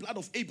things than the blood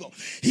of Abel.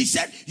 He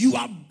said, you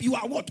are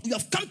what? You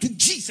have come to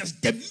Jesus,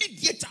 the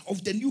mediator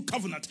of the new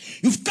covenant.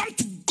 You've come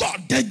to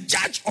God, the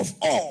judge of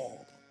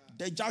all.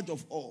 The judge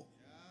of all.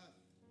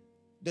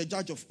 The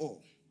judge of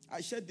all.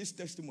 I shared this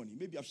testimony.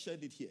 Maybe I've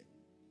shared it here.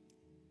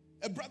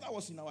 A brother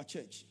was in our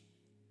church.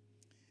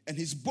 And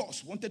his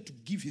boss wanted to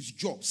give his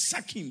job,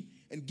 sack him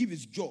and give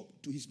his job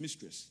to his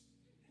mistress.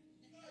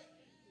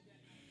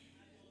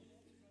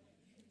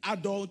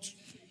 Adult.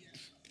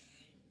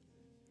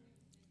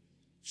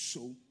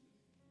 So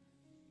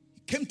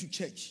he came to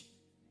church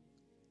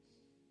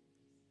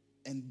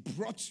and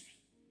brought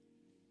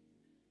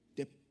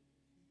the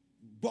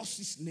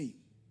boss's name.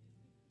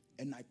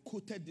 And I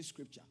quoted this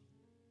scripture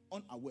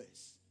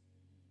unawares.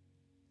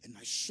 And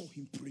I saw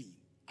him praying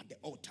at the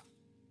altar.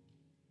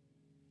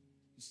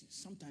 You see,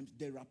 sometimes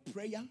there are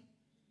prayer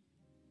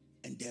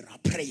and there are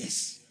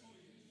prayers.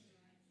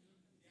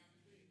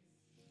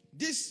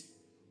 This,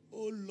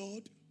 oh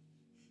Lord,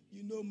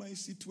 you know my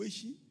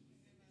situation.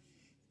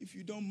 if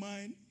you don't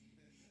mind,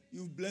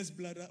 you've blessed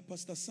brother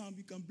Pastor Sam.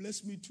 You can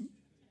bless me too.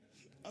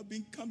 I've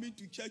been coming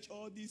to church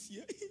all this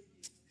year.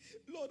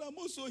 Lord, I'm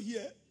also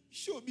here.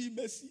 Show me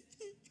mercy.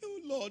 Oh,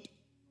 Lord.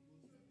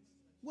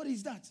 What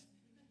is that?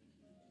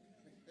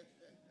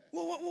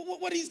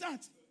 What is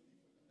that?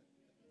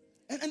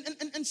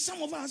 And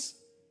some of us,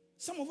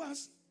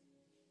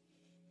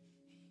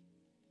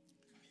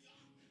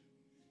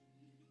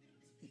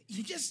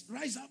 you just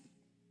rise up,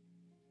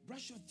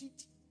 brush your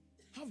teeth,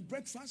 have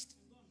breakfast.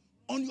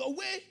 On your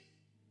way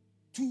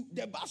to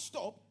the bus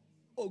stop,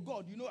 oh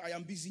God, you know I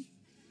am busy.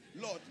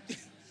 Lord,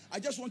 I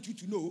just want you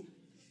to know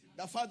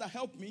that, Father,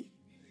 help me.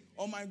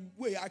 On my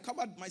way, I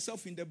covered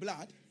myself in the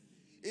blood.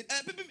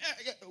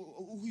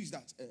 Who is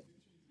that?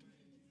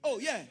 Oh,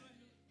 yeah.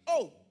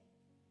 Oh,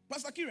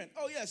 Pastor Kieran.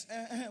 Oh, yes.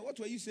 What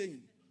were you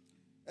saying?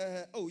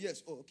 Oh,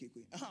 yes. Oh, okay.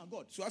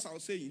 God. So as I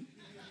was saying,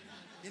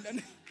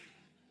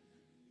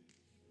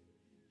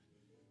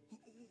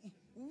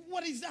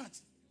 what is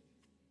that?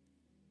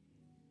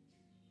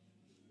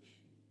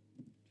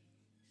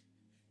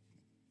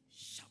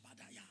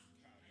 Shabadaya.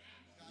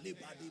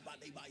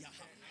 Lebadibadibaya.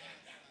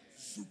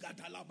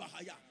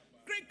 Sugadalabahaya.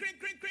 Cring.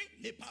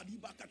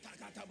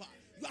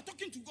 You are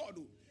talking to God.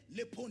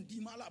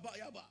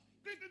 Lepondimalabayaba.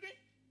 Cring.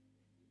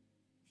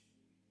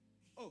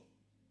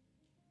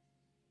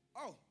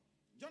 Oh,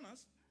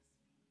 Jonas.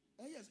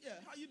 Yes, yeah.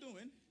 How you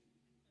doing?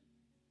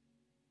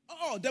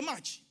 Oh, the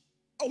match.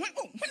 When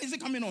is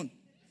it coming on?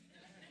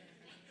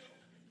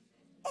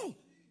 Oh,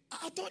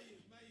 I thought.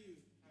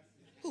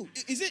 Oh,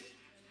 is it?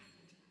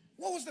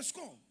 What was the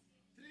score?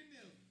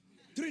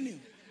 3-0.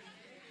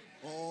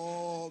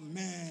 Oh,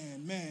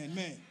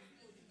 man.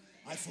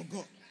 I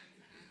forgot.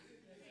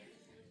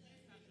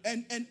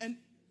 And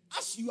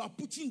as you are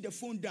putting the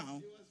phone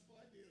down,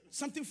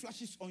 something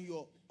flashes on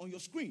your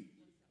screen.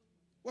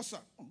 What's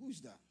up? Oh,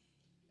 who's that?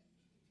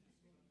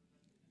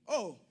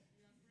 Oh,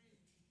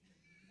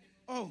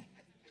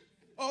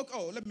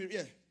 let me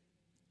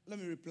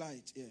reply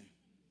it. Yeah.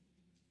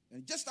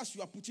 And just as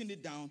you are putting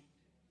it down,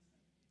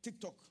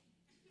 TikTok.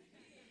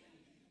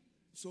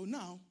 So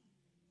now,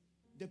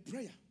 the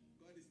prayer.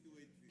 God is still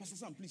waiting. Pastor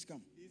Sam, please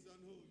come. He's on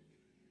hold.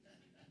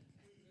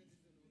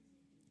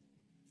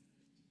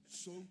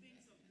 So,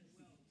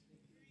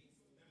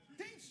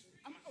 things.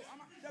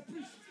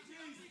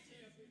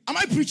 Am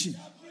I preaching?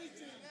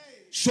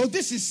 So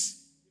this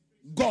is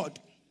God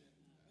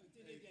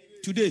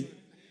today.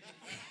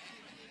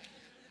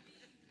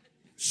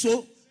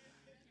 So,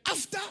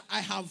 after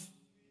I have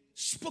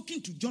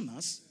spoken to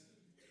Jonas,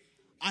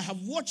 I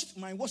have watched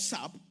my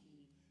WhatsApp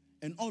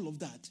and all of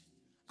that.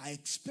 I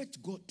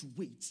expect God to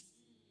wait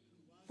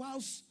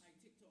whilst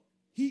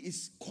he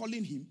is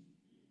calling him,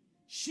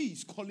 she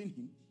is calling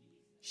him,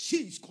 she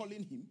is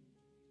calling him,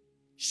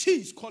 she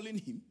is calling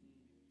him,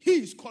 he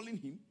is calling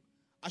him.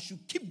 I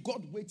should keep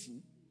God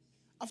waiting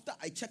after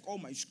I check all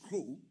my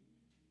scroll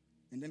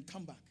and then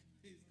come back.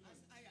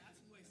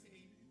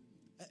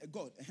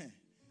 God,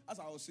 as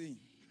I was saying,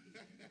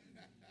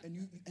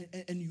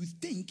 and you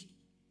think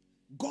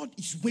God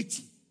is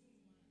waiting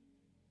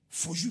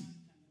for you.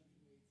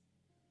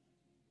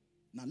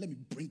 Now let me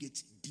bring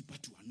it deeper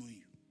to annoy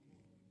you.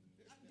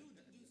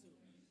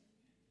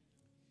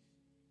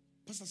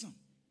 Pastor Sam,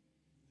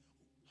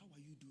 how are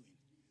you doing?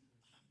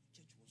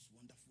 Church was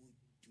wonderful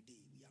today.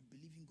 We are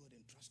believing God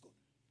and trust God.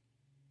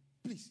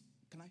 Please,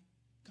 can I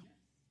come? Yeah.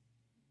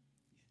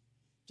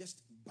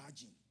 Just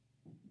barge in.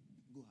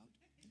 Go out.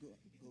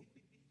 Go.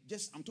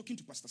 Just, I'm talking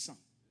to Pastor Sam.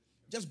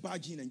 Just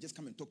barge in and just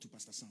come and talk to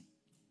Pastor Sam.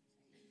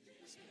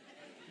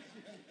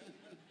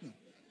 No.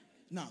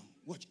 Now,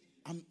 watch.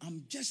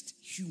 I'm just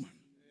human.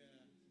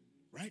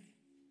 Right?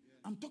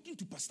 I'm talking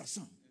to Pastor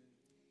Sam.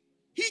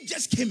 He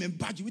just came and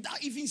barged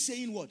without even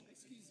saying what?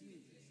 Excuse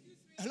me.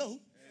 Hello?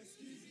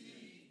 Excuse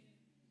me.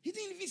 He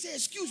didn't even say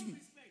excuse me.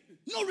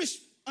 No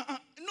respect.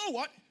 No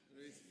what?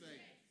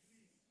 Respect.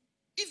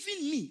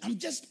 Even me, I'm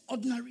just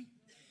ordinary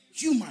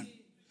human.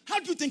 How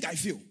do you think I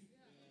feel?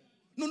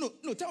 No,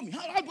 tell me.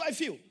 How do I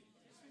feel?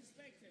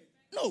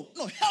 No,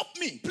 help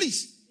me,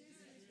 please.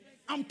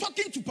 I'm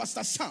talking to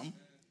Pastor Sam.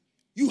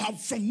 You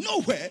have from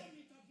nowhere,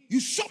 you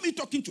saw me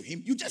talking to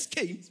him. You just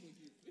came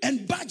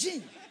and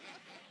barging.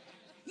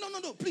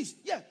 No, please.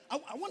 Yeah,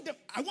 I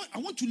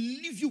want to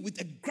leave you with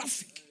a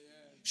graphic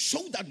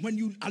so that when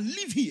you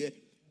leave here,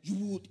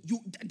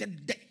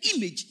 the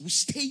image will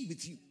stay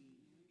with you.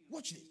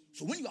 Watch this.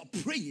 So when you are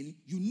praying,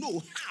 you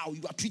know how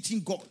you are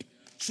treating God.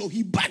 So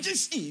he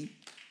barges in,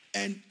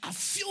 and I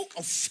feel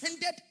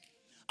offended.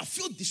 I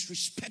feel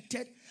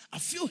disrespected. I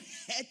feel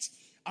hurt.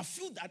 I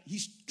feel that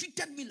he's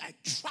treated me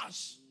like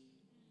trash.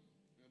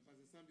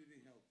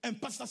 And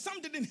Pastor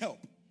Sam didn't help.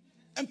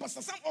 And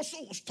Pastor Sam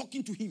also was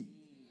talking to him.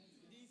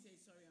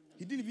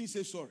 He didn't even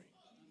say sorry.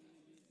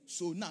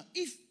 So now,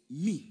 if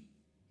me,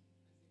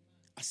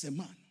 as a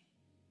man,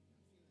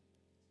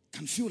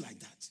 can feel like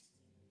that,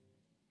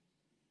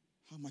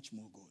 how much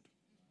more God?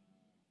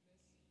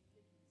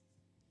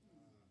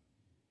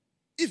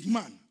 If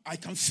man, I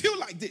can feel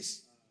like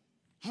this,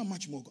 how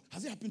much more God?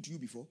 Has it happened to you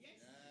before? Yes.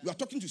 You are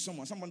talking to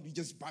someone be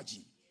just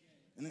barging.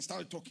 And I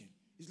started talking.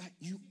 It's like,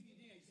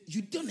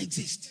 you don't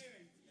exist.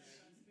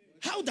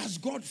 How does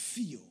God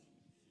feel?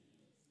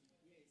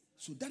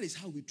 So that is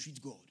how we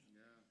treat God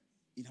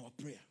in our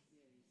prayer.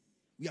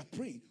 We are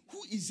praying. Who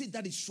is it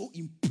that is so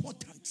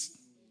important?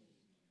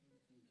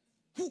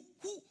 Who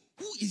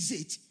is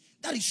it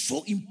that is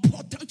so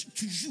important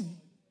to you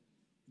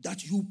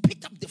that you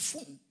pick up the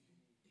phone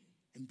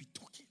and be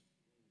talking,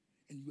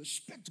 and you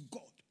expect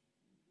God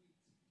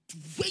to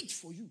wait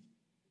for you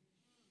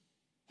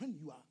when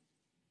you are?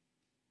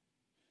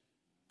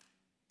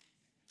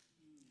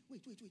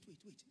 Wait.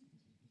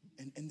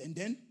 And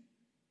then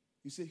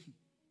you say,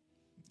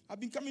 I've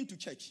been coming to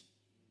church.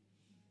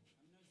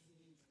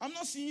 I'm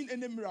not seeing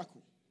any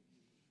miracle.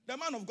 The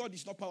man of God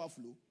is not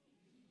powerful.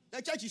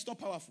 The church is not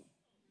powerful.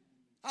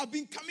 I've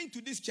been coming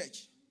to this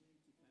church.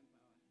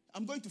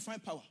 I'm going to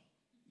find power.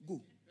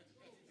 Go.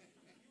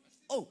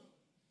 Oh,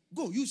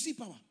 go. You see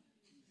power.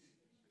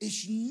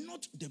 It's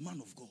not the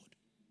man of God.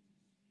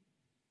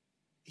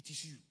 It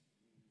is you.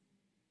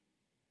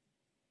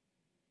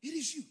 It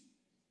is you.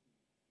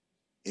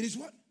 It is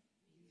what?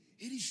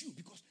 It is you.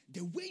 Because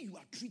the way you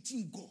are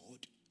treating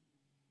God,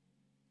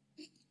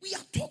 we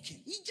are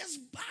talking. He just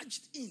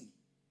barged in.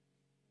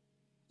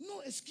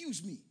 No,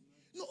 excuse me.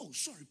 No, oh,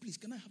 sorry, please,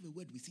 can I have a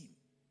word with him?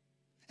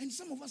 And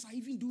some of us are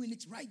even doing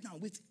it right now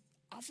with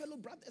our fellow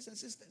brothers and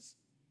sisters.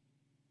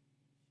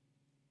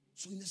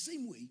 So in the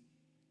same way,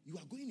 you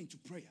are going into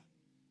prayer.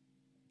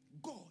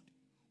 God,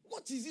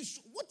 what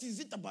is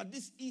it about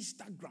this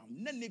Instagram,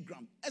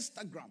 Nenegram,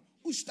 Instagram,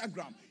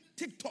 Ustagram,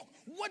 TikTok?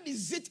 What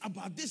is it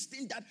about this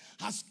thing that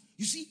has,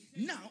 you see,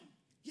 now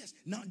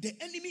the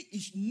enemy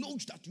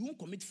knows that you won't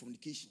commit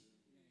fornication.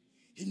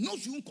 He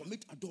knows you won't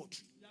commit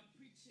adultery.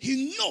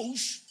 He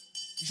knows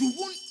you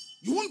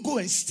won't go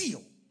and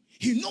steal.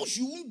 He knows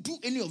you won't do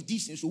any of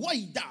these things. So what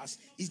he does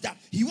is that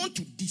he wants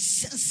to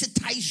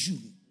desensitize you.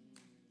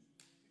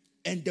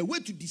 And the way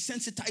to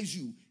desensitize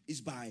you is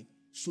by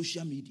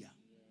social media.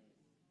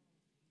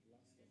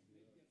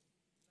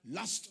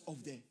 Lust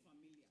of the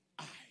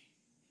eye.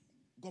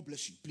 God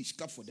bless you. Please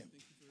clap for them.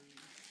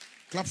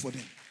 Clap for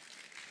them.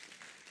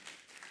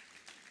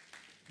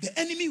 The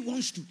enemy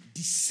wants to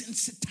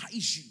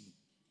desensitize you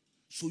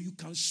so you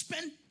can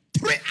spend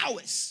 3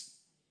 hours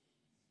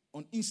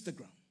on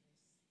Instagram,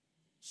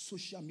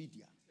 social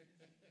media,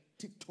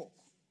 TikTok.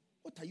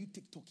 What are you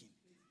TikToking?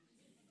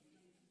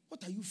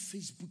 What are you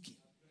Facebooking?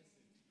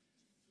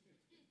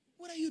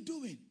 What are you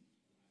doing?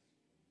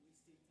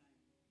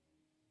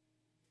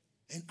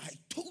 And I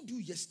told you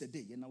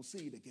yesterday, and I'll say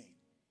it again.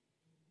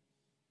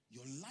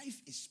 Your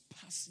life is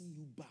passing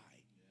you by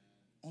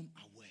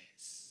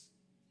unawares.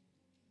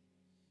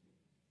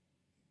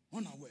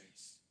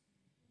 Unawares.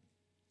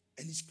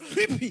 And it's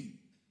creeping.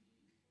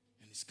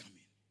 And it's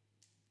coming.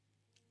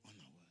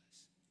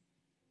 Unawares.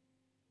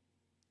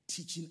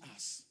 Teaching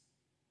us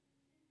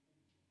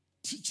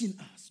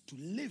to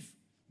live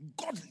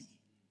godly,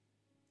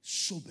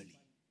 soberly,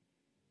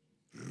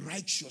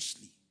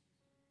 righteously,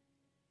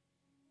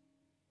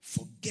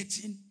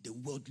 forgetting the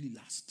worldly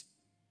lust,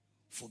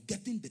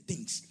 forgetting the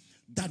things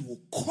that will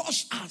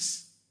cause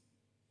us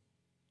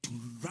to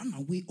run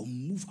away or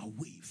move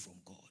away from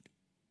God.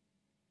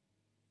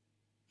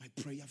 My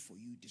prayer for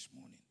you this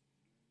morning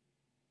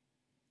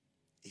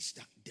is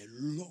that the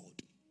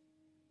Lord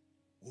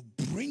will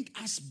bring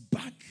us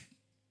back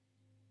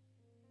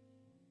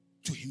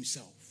to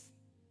himself.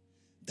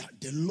 That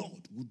the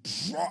Lord will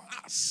draw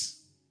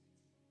us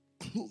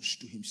close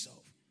to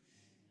himself.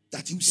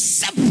 That he will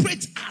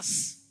separate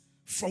us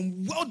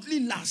from worldly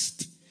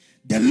lust,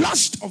 the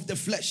lust of the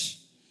flesh,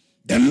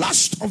 the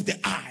lust of the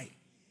eye,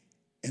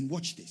 and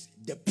watch this,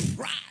 the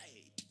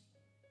pride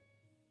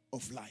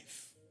of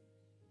life.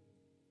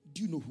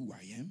 Do you know who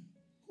I am?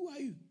 Who are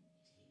you?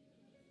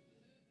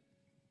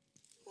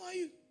 Who are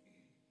you?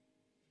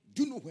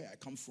 Do you know where I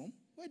come from?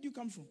 Where do you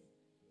come from?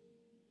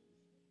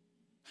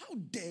 How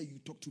dare you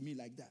talk to me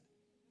like that?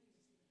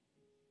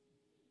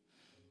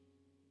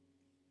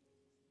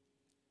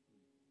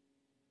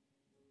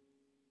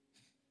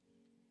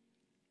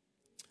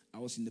 I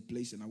was in the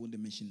place and I won't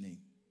mention name.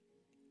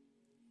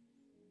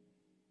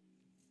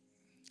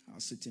 I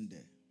was sitting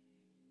there,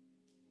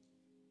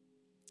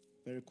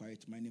 very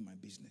quiet, minding my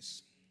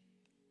business.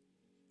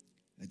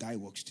 The guy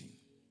walks in,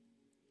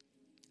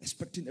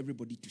 expecting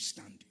everybody to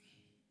stand.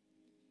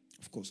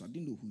 Of course, I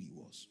didn't know who he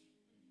was.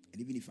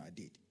 And even if I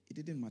did, it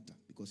didn't matter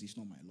because he's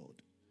not my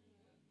Lord.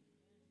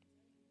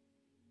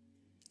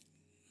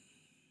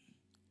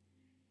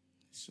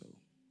 So,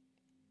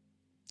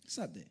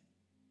 sat there.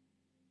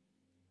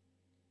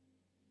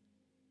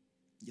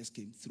 Just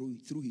came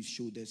through his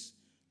shoulders,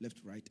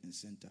 left, right, and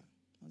center.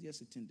 I was just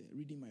sitting there,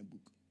 reading my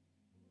book.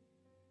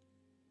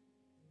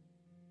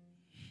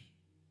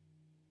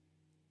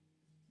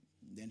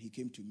 Then he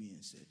came to me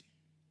and said,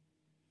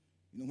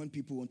 you know, when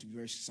people want to be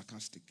very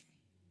sarcastic,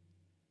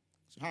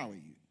 so how are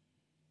you?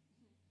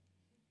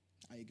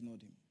 I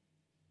ignored him.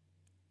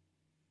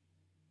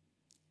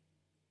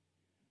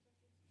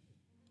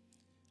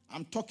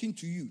 I'm talking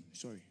to you.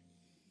 Sorry.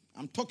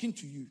 I'm talking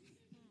to you.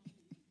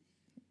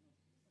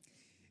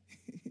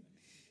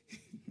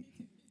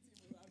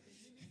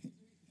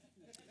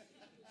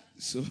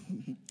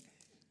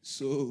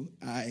 So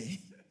I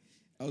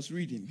was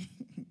reading.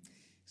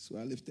 So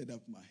I lifted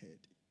up my head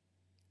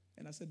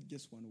and I said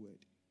just one word.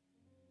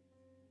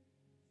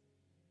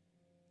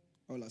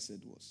 All I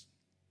said was,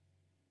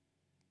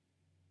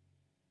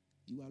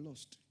 you are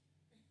lost.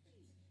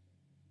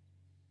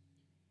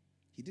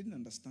 He didn't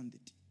understand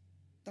it.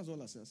 That's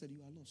all I said. I said,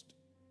 you are lost.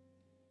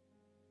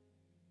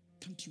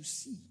 Can't you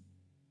see?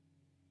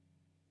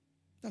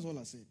 That's all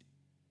I said.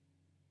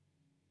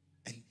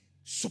 And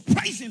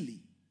surprisingly,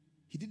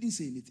 he didn't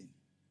say anything.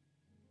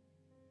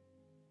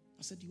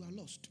 I said, you are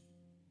lost.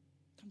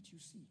 Can't you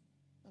see?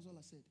 That's all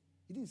I said.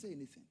 He didn't say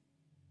anything.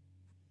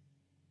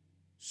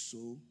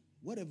 So,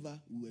 whatever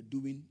we were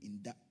doing in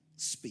that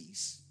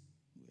space,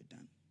 we were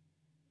done.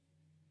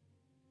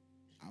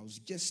 I was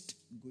just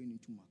going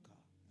into my car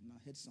and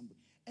I heard somebody,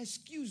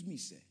 excuse me,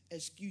 sir.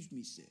 Excuse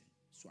me, sir.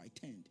 So I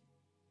turned.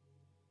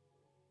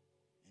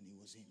 And it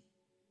was him.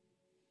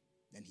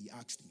 Then he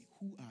asked me,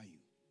 who are you?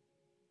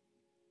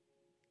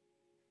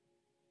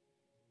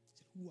 I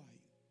said, who are you?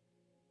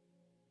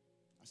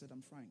 I said,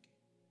 I'm Frank.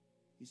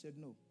 He said,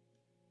 no.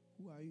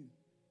 Who are you?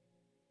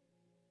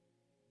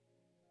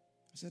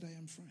 I said, I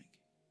am Frank.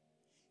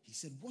 He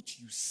said, what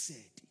you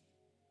said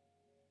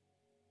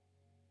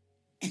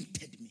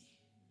entered me.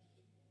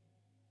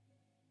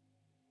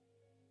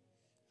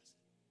 I said,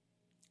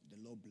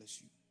 the Lord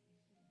bless you.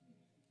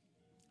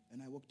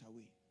 And I walked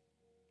away.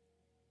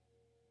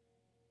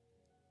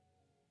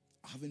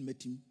 I haven't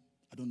met him.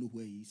 I don't know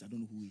where he is. I don't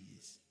know who he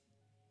is.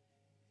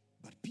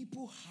 But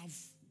people have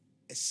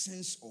a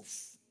sense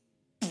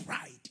of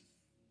pride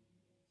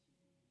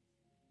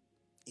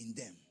in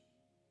them.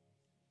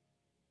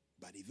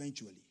 But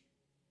eventually,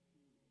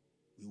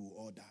 we will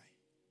all die.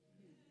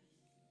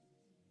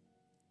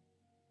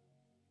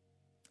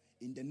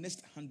 In the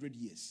next 100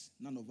 years,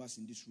 none of us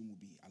in this room will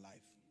be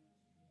alive.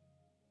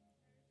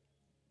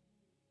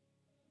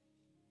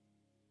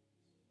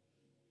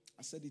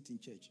 I said it in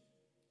church,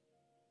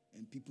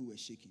 and people were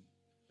shaking.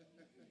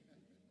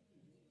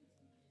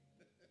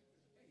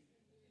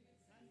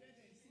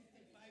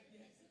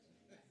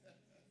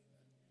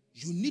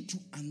 You need to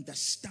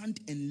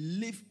understand and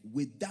live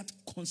with that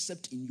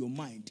concept in your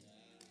mind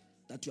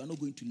that you are not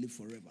going to live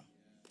forever.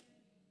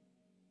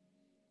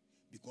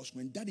 Because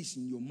when that is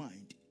in your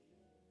mind,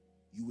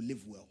 you will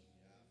live well.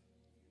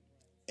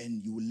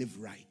 And you will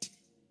live right.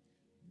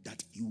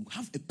 That you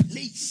have a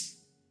place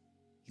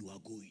you are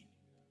going.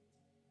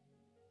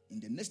 In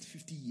the next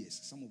 50 years,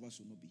 some of us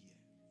will not be here.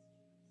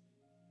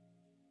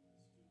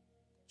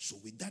 So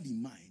with that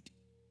in mind,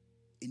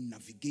 it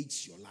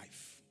navigates your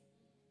life.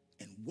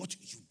 And what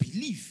you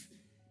believe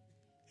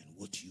and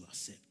what you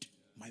accept.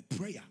 My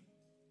prayer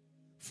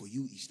for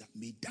you is that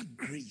may that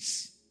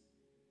grace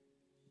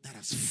that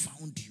has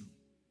found you,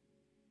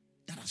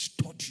 that has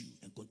taught you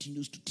and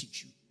continues to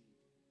teach you,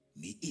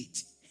 may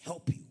it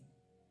help you,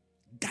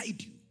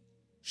 guide you,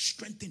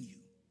 strengthen you,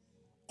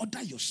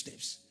 order your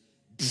steps,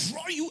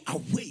 draw you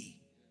away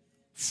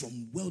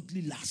from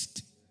worldly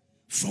lust,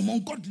 from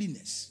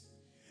ungodliness,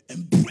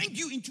 and bring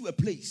you into a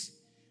place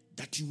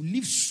that you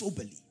live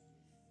soberly.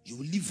 You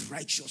will live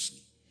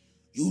righteously.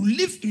 You will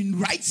live in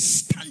right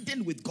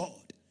standing with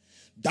God.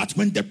 That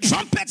when the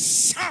trumpets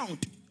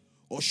sound,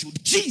 or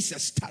should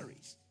Jesus tarry,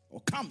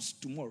 or comes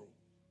tomorrow,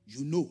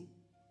 you know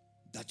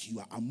that you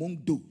are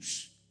among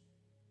those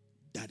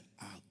that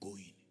are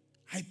going.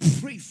 I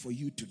pray for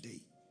you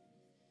today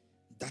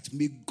that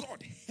may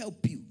God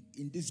help you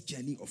in this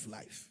journey of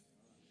life.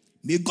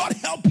 May God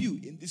help you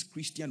in this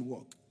Christian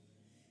walk.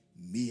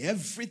 May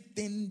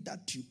everything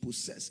that you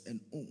possess and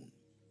own,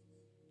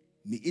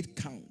 may it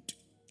count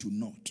to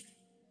naught.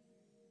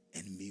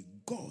 And may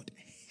God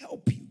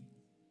help you,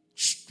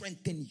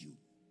 strengthen you,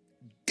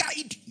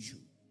 guide you,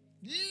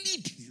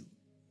 lead you,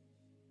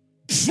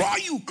 draw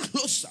you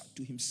closer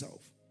to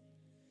himself.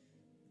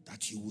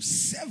 That you will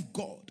serve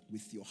God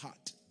with your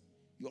heart,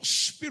 your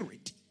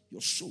spirit,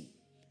 your soul,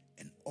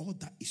 and all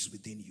that is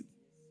within you.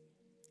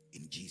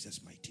 In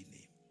Jesus' mighty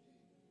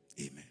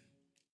name. Amen.